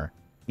anything more.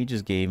 He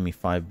just gave me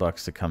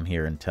 $5 to come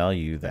here and tell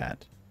you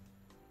that.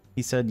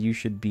 He said you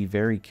should be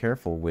very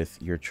careful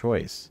with your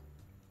choice.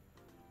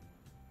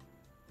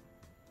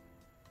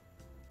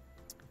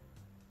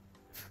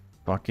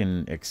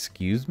 Fucking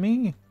excuse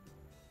me?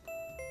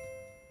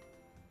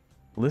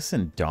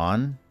 Listen,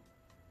 Dawn.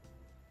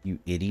 You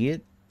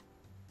idiot.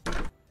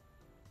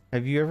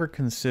 Have you ever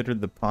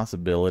considered the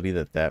possibility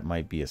that that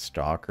might be a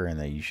stalker and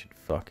that you should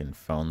fucking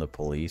phone the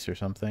police or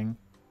something?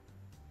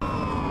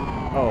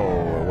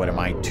 Oh, what am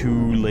I,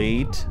 too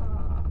late?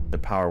 The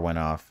power went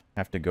off.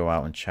 Have to go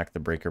out and check the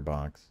breaker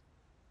box.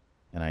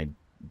 And I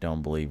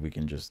don't believe we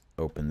can just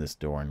open this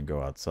door and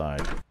go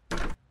outside.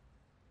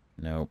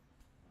 Nope.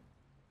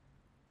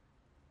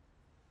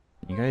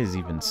 You guys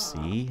even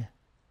see?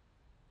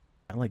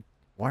 I like,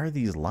 why are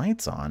these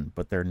lights on?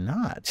 But they're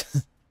not.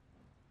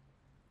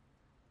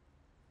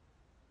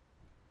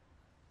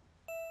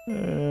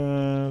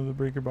 The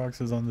breaker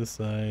box is on this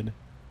side.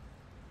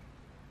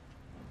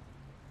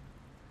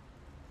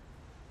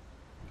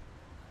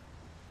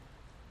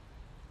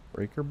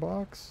 Breaker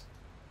box?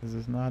 Is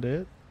this not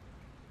it?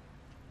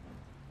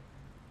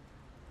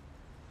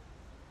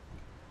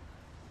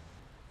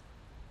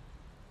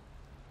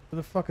 Where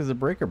the fuck is a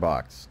breaker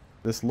box?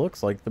 This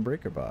looks like the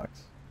breaker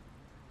box.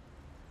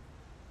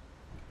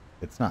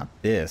 It's not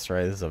this,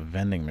 right? This is a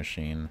vending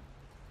machine.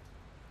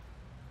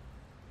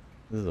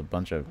 This is a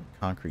bunch of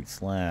concrete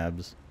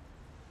slabs.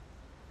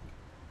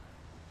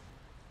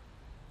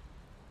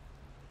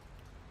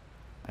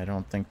 I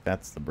don't think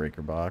that's the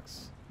breaker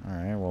box.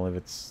 Alright, well if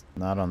it's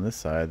not on this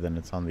side, then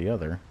it's on the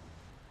other.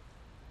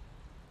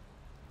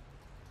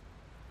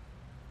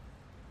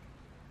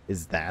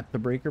 Is that the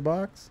breaker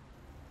box?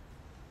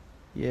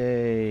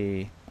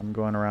 Yay! I'm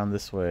going around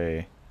this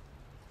way.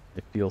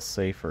 It feels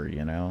safer,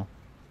 you know?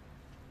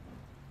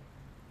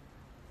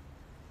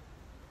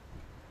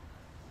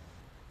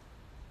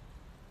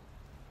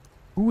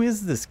 Who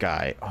is this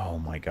guy? Oh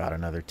my god,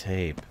 another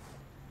tape.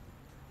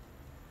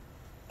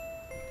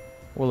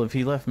 Well, if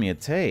he left me a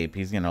tape,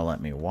 he's gonna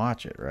let me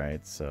watch it,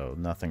 right? So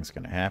nothing's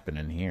gonna happen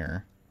in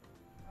here.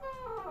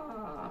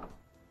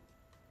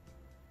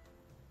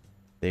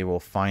 They will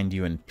find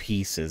you in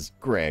pieces.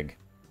 Greg.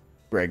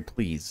 Greg,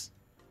 please.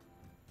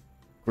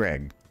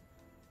 Greg.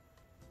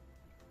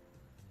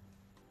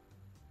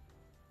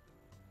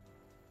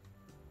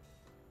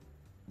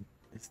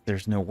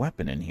 There's no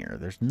weapon in here.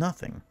 There's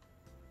nothing.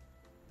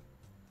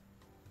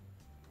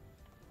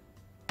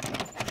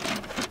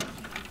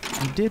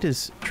 He did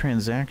his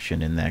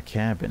transaction in that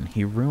cabin.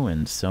 He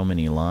ruined so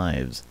many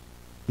lives.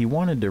 He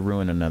wanted to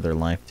ruin another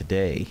life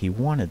today. He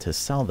wanted to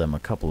sell them a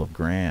couple of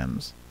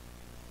grams.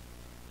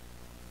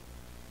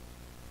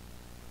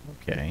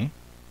 Okay.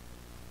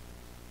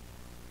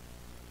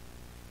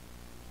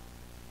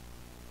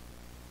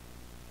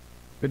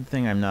 Good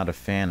thing I'm not a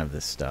fan of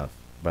this stuff,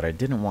 but I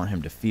didn't want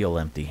him to feel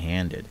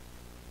empty-handed.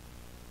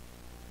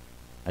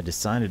 I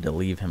decided to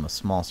leave him a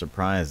small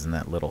surprise in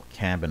that little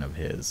cabin of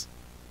his.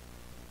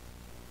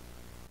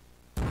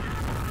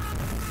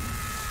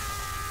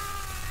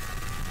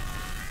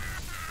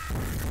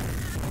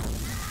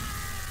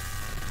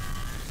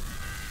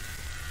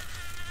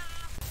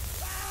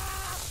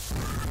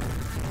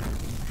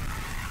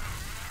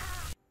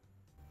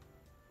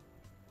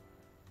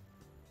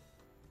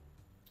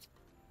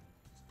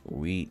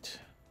 Sweet.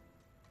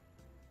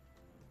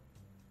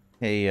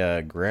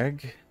 Hey,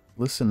 Greg,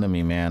 listen to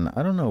me, man.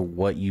 I don't know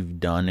what you've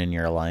done in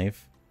your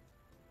life,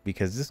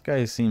 because this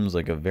guy seems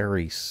like a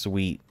very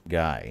sweet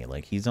guy.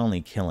 Like, he's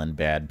only killing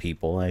bad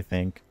people, I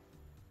think.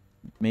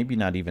 Maybe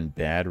not even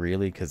bad,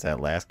 really, because that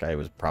last guy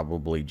was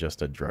probably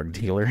just a drug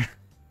dealer.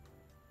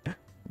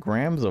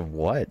 Grams of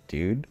what,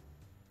 dude?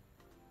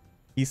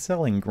 He's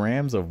selling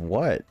grams of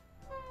what?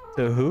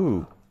 To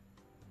who?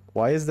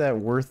 Why is that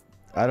worth,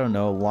 I don't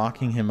know,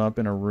 locking him up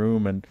in a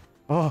room and...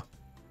 Oh!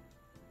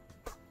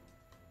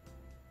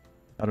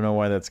 I don't know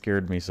why that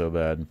scared me so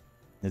bad.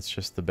 It's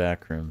just the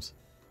back rooms.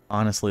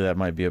 Honestly, that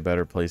might be a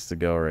better place to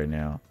go right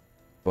now.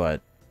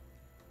 But,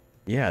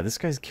 yeah, this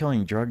guy's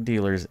killing drug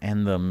dealers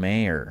and the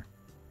mayor.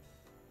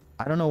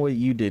 I don't know what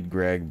you did,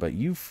 Greg, but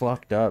you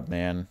fucked up,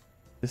 man.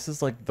 This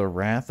is like the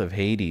wrath of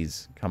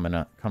Hades coming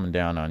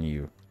down on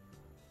you.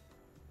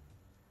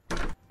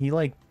 He,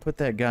 like, put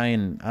that guy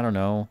in, I don't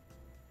know,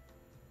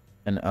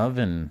 an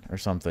oven or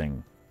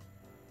something.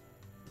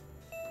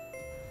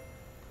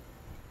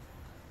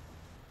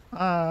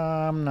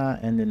 I'm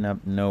not ending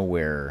up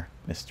nowhere,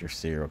 Mr.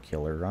 Serial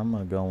Killer.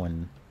 I'm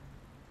going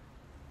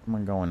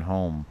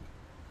home.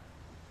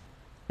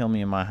 Kill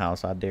me in my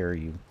house, I dare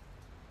you.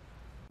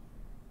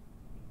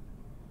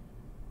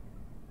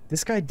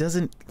 This guy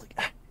doesn't...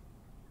 Like,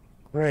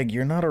 Greg,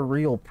 you're not a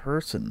real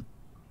person.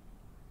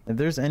 If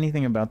there's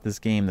anything about this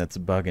game that's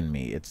bugging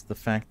me, it's the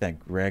fact that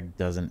Greg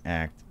doesn't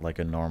act like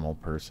a normal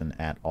person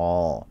at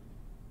all.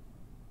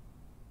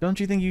 Don't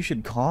you think you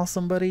should call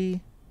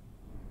somebody?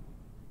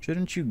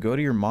 Shouldn't you go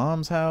to your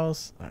mom's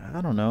house?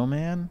 I don't know,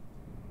 man.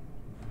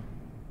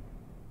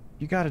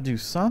 You gotta do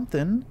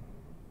something.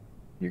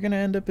 You're gonna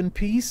end up in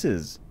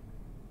pieces.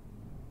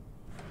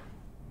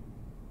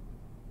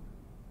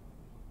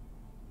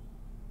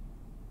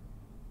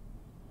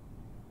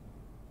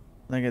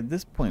 Like, at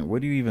this point,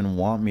 what do you even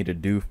want me to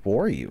do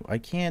for you? I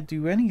can't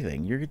do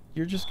anything.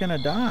 You're just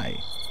gonna die.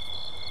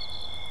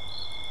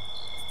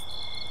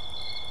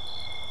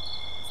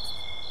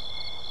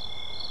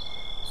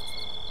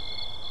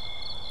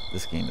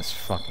 This game is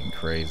fucking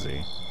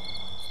crazy.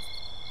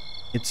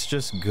 It's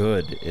just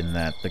good in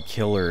that the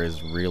killer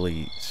is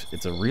really...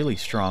 It's a really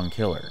strong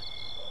killer.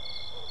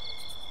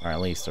 Or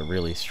at least a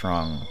really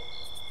strong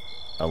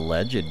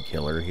alleged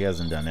killer. He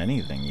hasn't done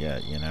anything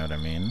yet, you know what I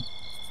mean?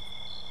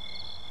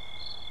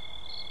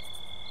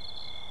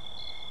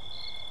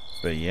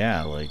 But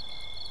yeah, like...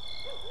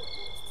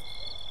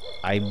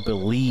 I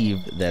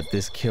believe that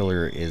this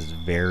killer is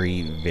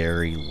very,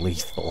 very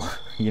lethal,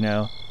 you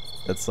know?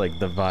 That's like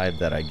the vibe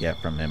that I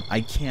get from him.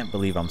 I can't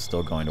believe I'm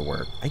still going to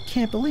work. I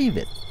can't believe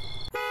it.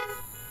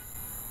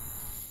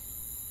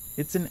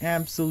 It's an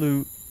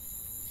absolute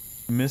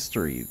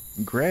mystery.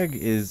 Greg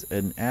is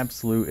an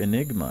absolute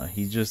enigma.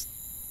 He just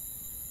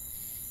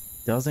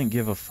doesn't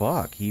give a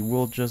fuck. He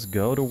will just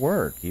go to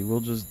work. He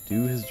will just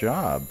do his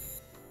job.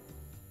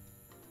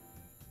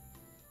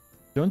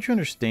 Don't you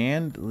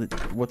understand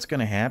what's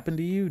gonna happen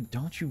to you?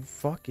 Don't you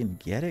fucking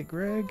get it,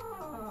 Greg?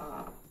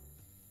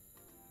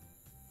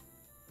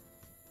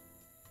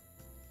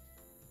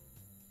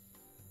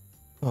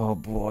 Oh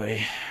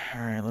boy.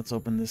 Alright, let's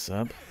open this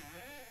up.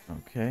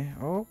 Okay.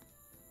 Oh.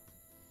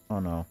 Oh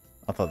no.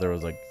 I thought there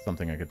was like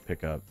something I could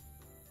pick up.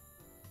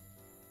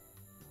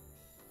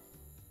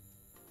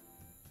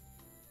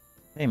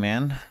 Hey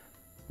man.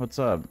 What's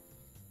up?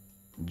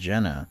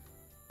 Jenna.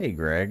 Hey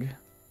Greg.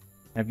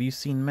 Have you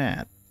seen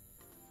Matt?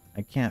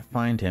 I can't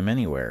find him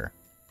anywhere.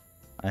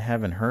 I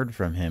haven't heard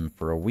from him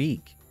for a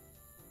week.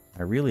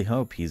 I really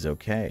hope he's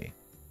okay.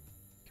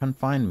 Come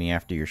find me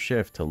after your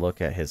shift to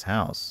look at his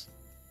house.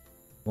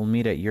 We'll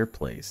meet at your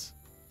place.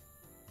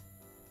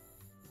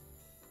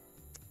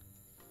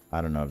 I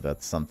don't know if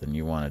that's something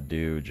you want to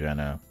do,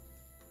 Jenna.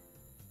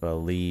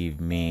 Believe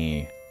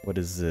me. What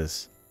is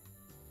this?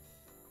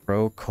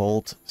 Crow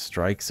cult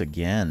strikes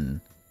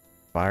again.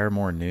 Fire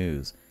more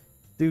news.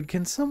 Dude,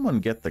 can someone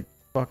get the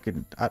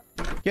fucking...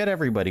 get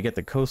everybody. Get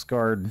the Coast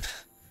Guard.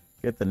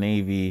 Get the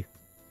Navy.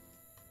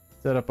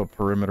 Set up a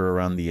perimeter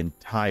around the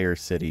entire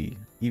city.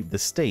 The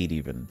state,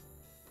 even.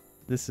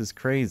 This is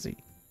crazy.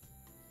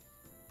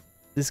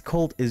 This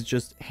cult is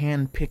just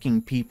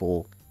hand-picking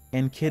people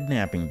and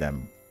kidnapping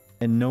them.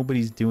 And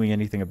nobody's doing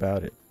anything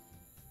about it.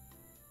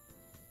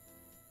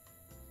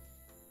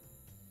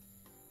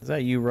 Is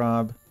that you,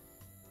 Rob?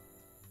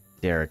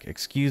 Derek,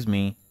 excuse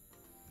me.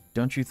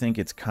 Don't you think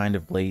it's kind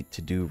of late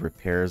to do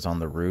repairs on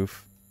the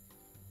roof?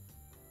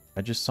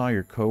 I just saw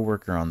your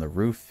coworker on the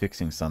roof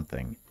fixing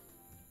something.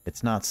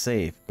 It's not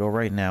safe. Go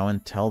right now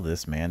and tell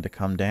this man to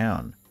come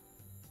down.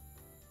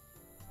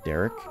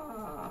 Derek?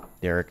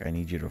 Derek, I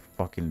need you to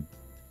fucking...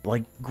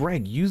 Like,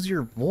 Greg, use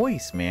your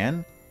voice,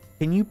 man.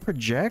 Can you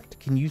project?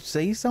 Can you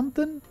say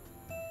something?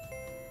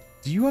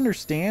 Do you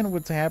understand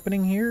what's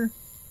happening here?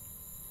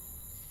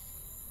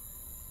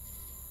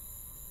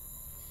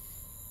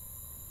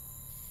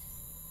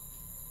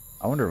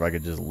 I wonder if I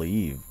could just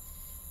leave.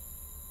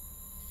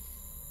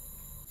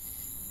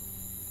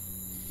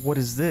 What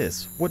is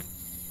this? What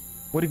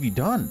have you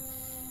done?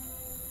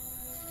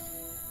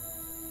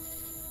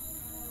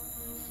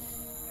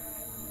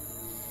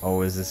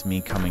 Oh, is this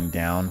me coming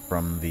down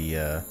from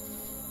the,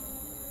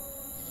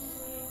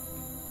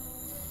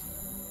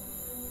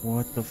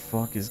 What the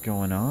fuck is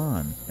going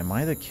on? Am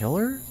I the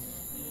killer?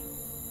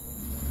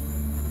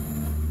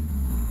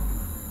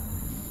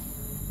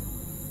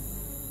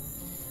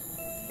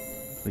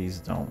 Please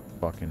don't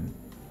fucking...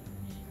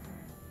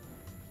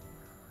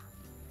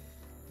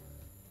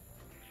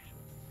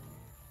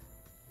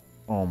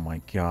 Oh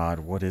my god,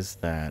 what is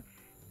that?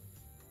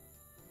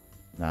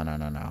 No,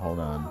 hold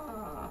on.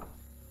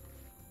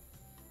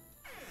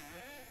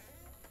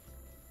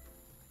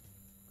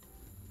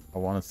 I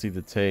want to see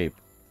the tape.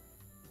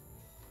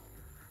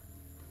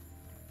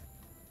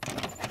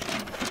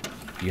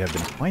 You have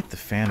been quite the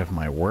fan of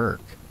my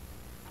work.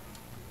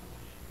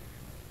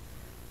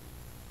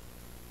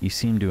 You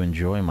seem to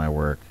enjoy my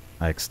work.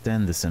 I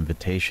extend this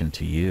invitation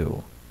to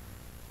you.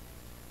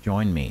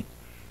 Join me.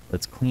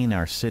 Let's clean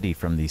our city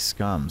from these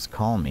scums.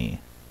 Call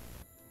me.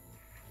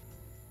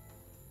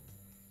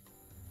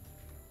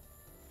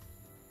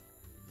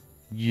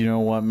 You know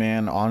what,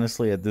 man?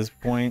 Honestly, at this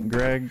point,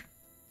 Greg,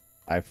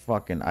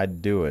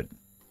 I'd do it.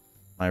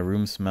 My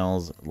room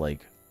smells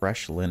like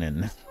fresh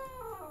linen.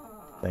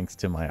 Thanks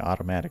to my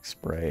automatic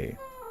spray.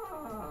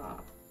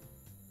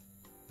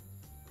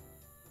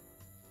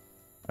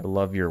 I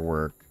love your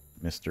work,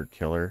 Mr.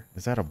 Killer.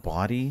 Is that a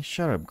body?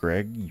 Shut up,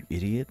 Greg, you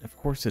idiot. Of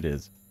course it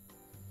is.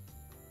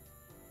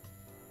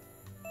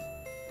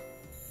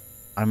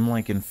 I'm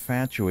like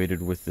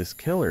infatuated with this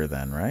killer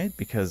then, right?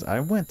 Because I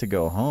went to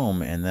go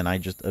home and then I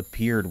just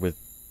appeared with...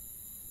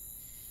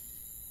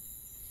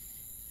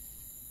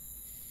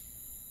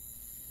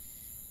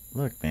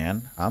 Look,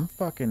 man, I'm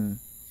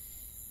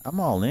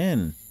all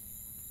in.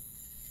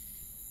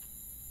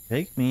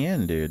 Take me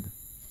in, dude.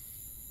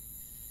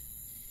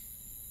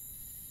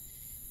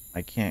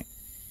 I can't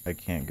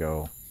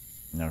go.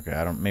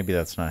 Okay, maybe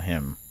that's not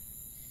him.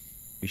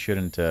 We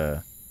shouldn't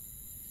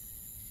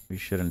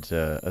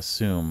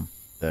assume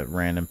that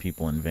random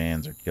people in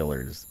vans are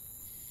killers.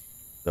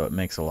 Though it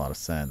makes a lot of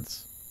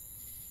sense.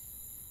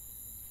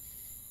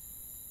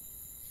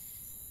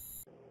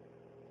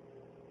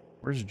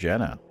 Where's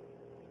Jenna?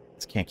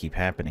 This can't keep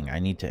happening. I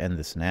need to end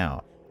this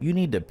now. You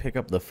need to pick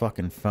up the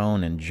fucking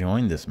phone and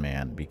join this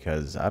man,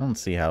 because I don't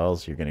see how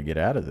else you're gonna get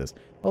out of this.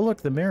 Oh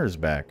look, the mirror's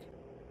back.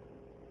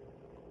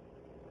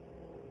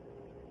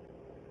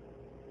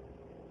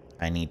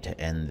 I need to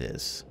end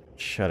this.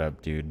 Shut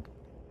up, dude.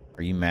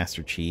 Are you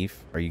Master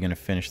Chief? Are you gonna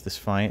finish this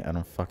fight? I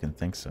don't fucking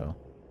think so.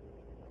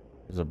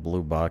 There's a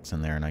blue box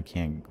in there and I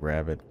can't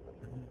grab it.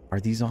 Are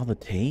these all the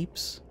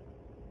tapes?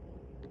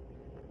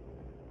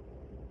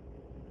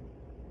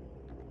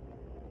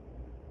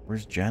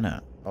 Where's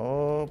Jenna?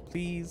 Oh,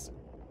 please.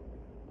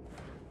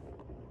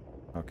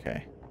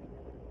 Okay.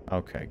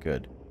 Okay,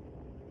 good.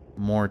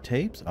 More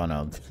tapes? Oh,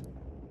 no.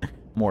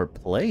 More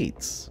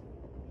plates.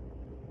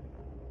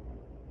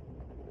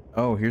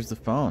 Oh, here's the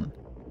phone.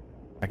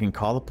 I can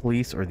call the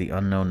police or the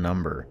unknown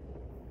number.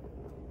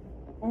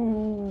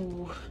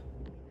 Oh.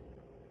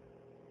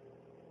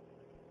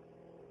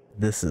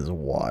 This is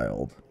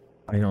wild.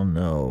 I don't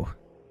know.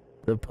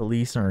 The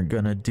police aren't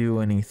gonna do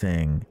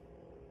anything.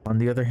 On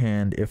the other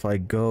hand, if I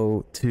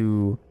go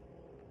to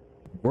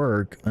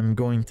work, I'm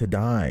going to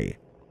die.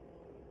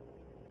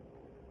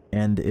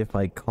 And if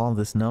I call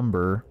this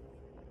number,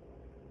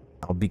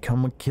 I'll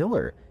become a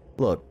killer.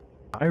 Look,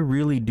 I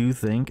really do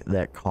think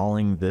that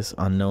calling this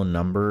unknown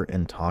number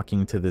and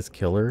talking to this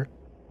killer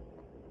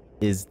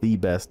is the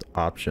best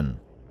option.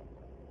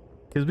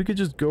 Because we could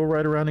just go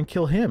right around and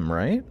kill him,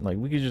 right? Like,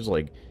 we could just,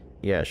 like,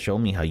 yeah, show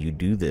me how you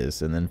do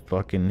this, and then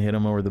fucking hit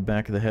him over the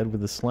back of the head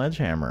with a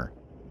sledgehammer.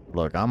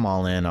 Look, I'm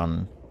all in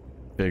on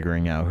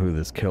figuring out who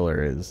this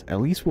killer is.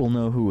 At least we'll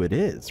know who it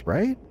is,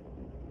 right?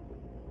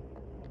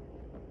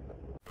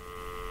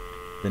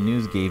 The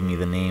news gave me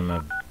the name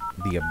of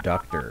the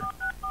abductor.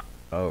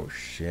 Oh,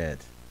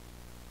 shit.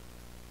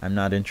 I'm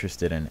not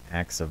interested in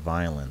acts of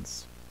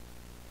violence.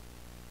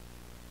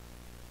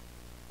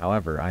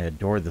 However, I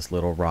adore this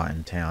little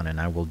rotten town, and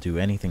I will do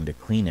anything to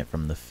clean it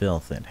from the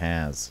filth it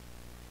has.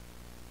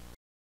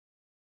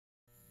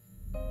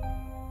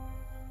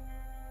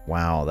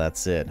 Wow,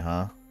 that's it,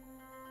 huh?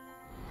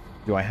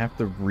 Do I have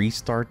to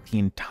restart the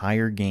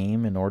entire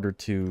game in order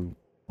to...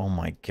 Oh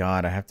my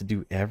god, I have to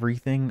do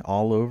everything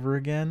all over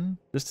again?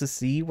 Just to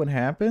see what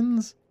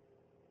happens?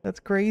 That's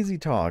crazy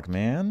talk,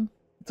 man.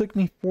 It took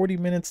me 40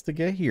 minutes to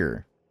get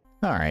here.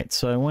 Alright,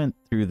 so I went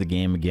through the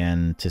game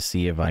again to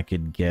see if I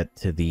could get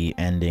to the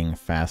ending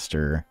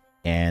faster,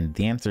 and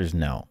the answer is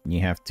no.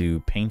 You have to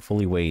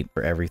painfully wait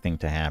for everything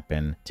to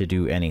happen to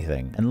do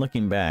anything. And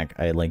looking back,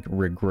 I like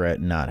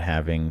regret not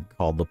having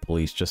called the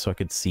police just so I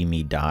could see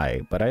me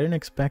die, but I didn't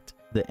expect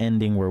the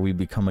ending where we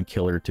become a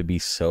killer to be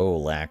so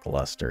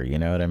lackluster, you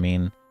know what I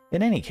mean?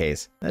 In any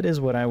case, that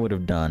is what I would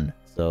have done.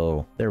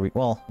 So,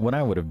 well, what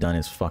I would have done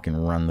is fucking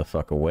run the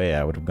fuck away.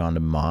 I would have gone to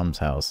mom's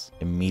house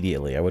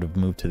immediately. I would have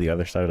moved to the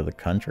other side of the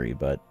country,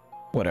 but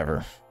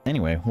whatever.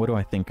 Anyway, what do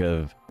I think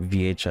of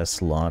VHS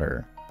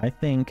Slaughter? I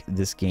think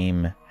this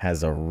game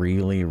has a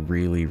really,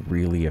 really,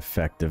 really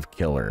effective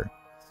killer.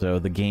 So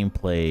the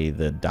gameplay,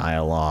 the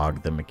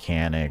dialogue, the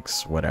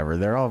mechanics, whatever,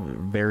 they're all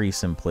very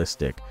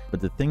simplistic.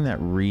 But the thing that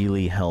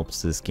really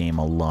helps this game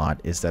a lot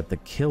is that the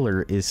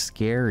killer is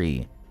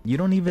scary. You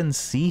don't even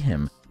see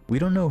him. We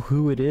don't know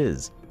who it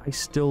is. I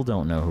still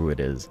don't know who it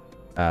is.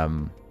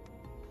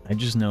 I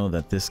just know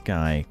that this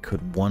guy could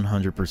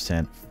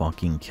 100%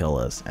 fucking kill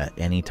us at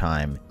any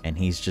time, and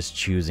he's just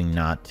choosing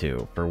not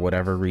to, for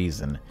whatever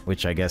reason,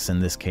 which I guess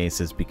in this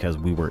case is because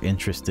we were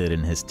interested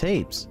in his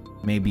tapes.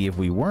 Maybe if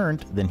we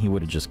weren't, then he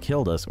would have just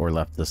killed us or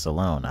left us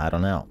alone. I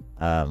don't know.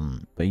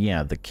 But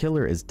yeah, the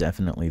killer is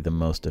definitely the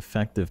most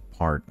effective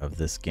part of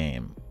this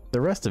game. The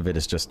rest of it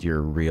is just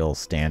your real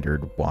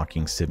standard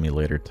walking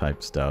simulator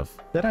type stuff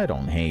that I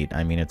don't hate.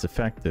 I mean, it's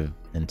effective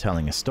in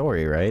telling a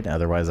story, right?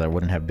 Otherwise, I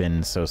wouldn't have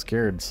been so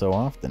scared so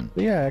often.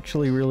 But yeah, I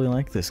actually really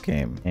like this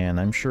game, and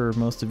I'm sure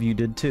most of you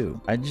did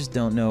too. I just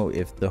don't know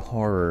if the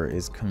horror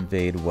is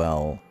conveyed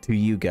well to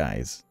you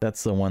guys.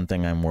 That's the one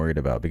thing I'm worried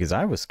about, because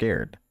I was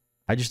scared.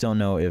 I just don't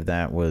know if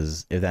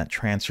that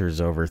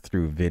transfers over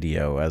through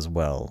video as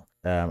well.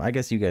 I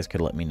guess you guys could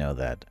let me know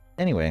that.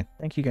 Anyway,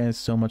 thank you guys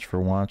so much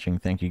for watching.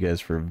 Thank you guys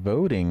for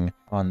voting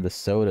on the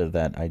soda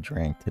that I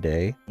drank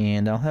today.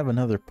 And I'll have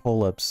another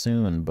poll up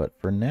soon, but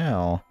for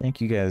now, thank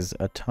you guys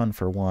a ton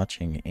for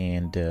watching,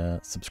 and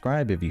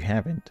subscribe if you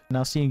haven't. And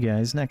I'll see you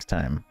guys next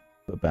time.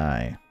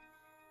 Bye-bye.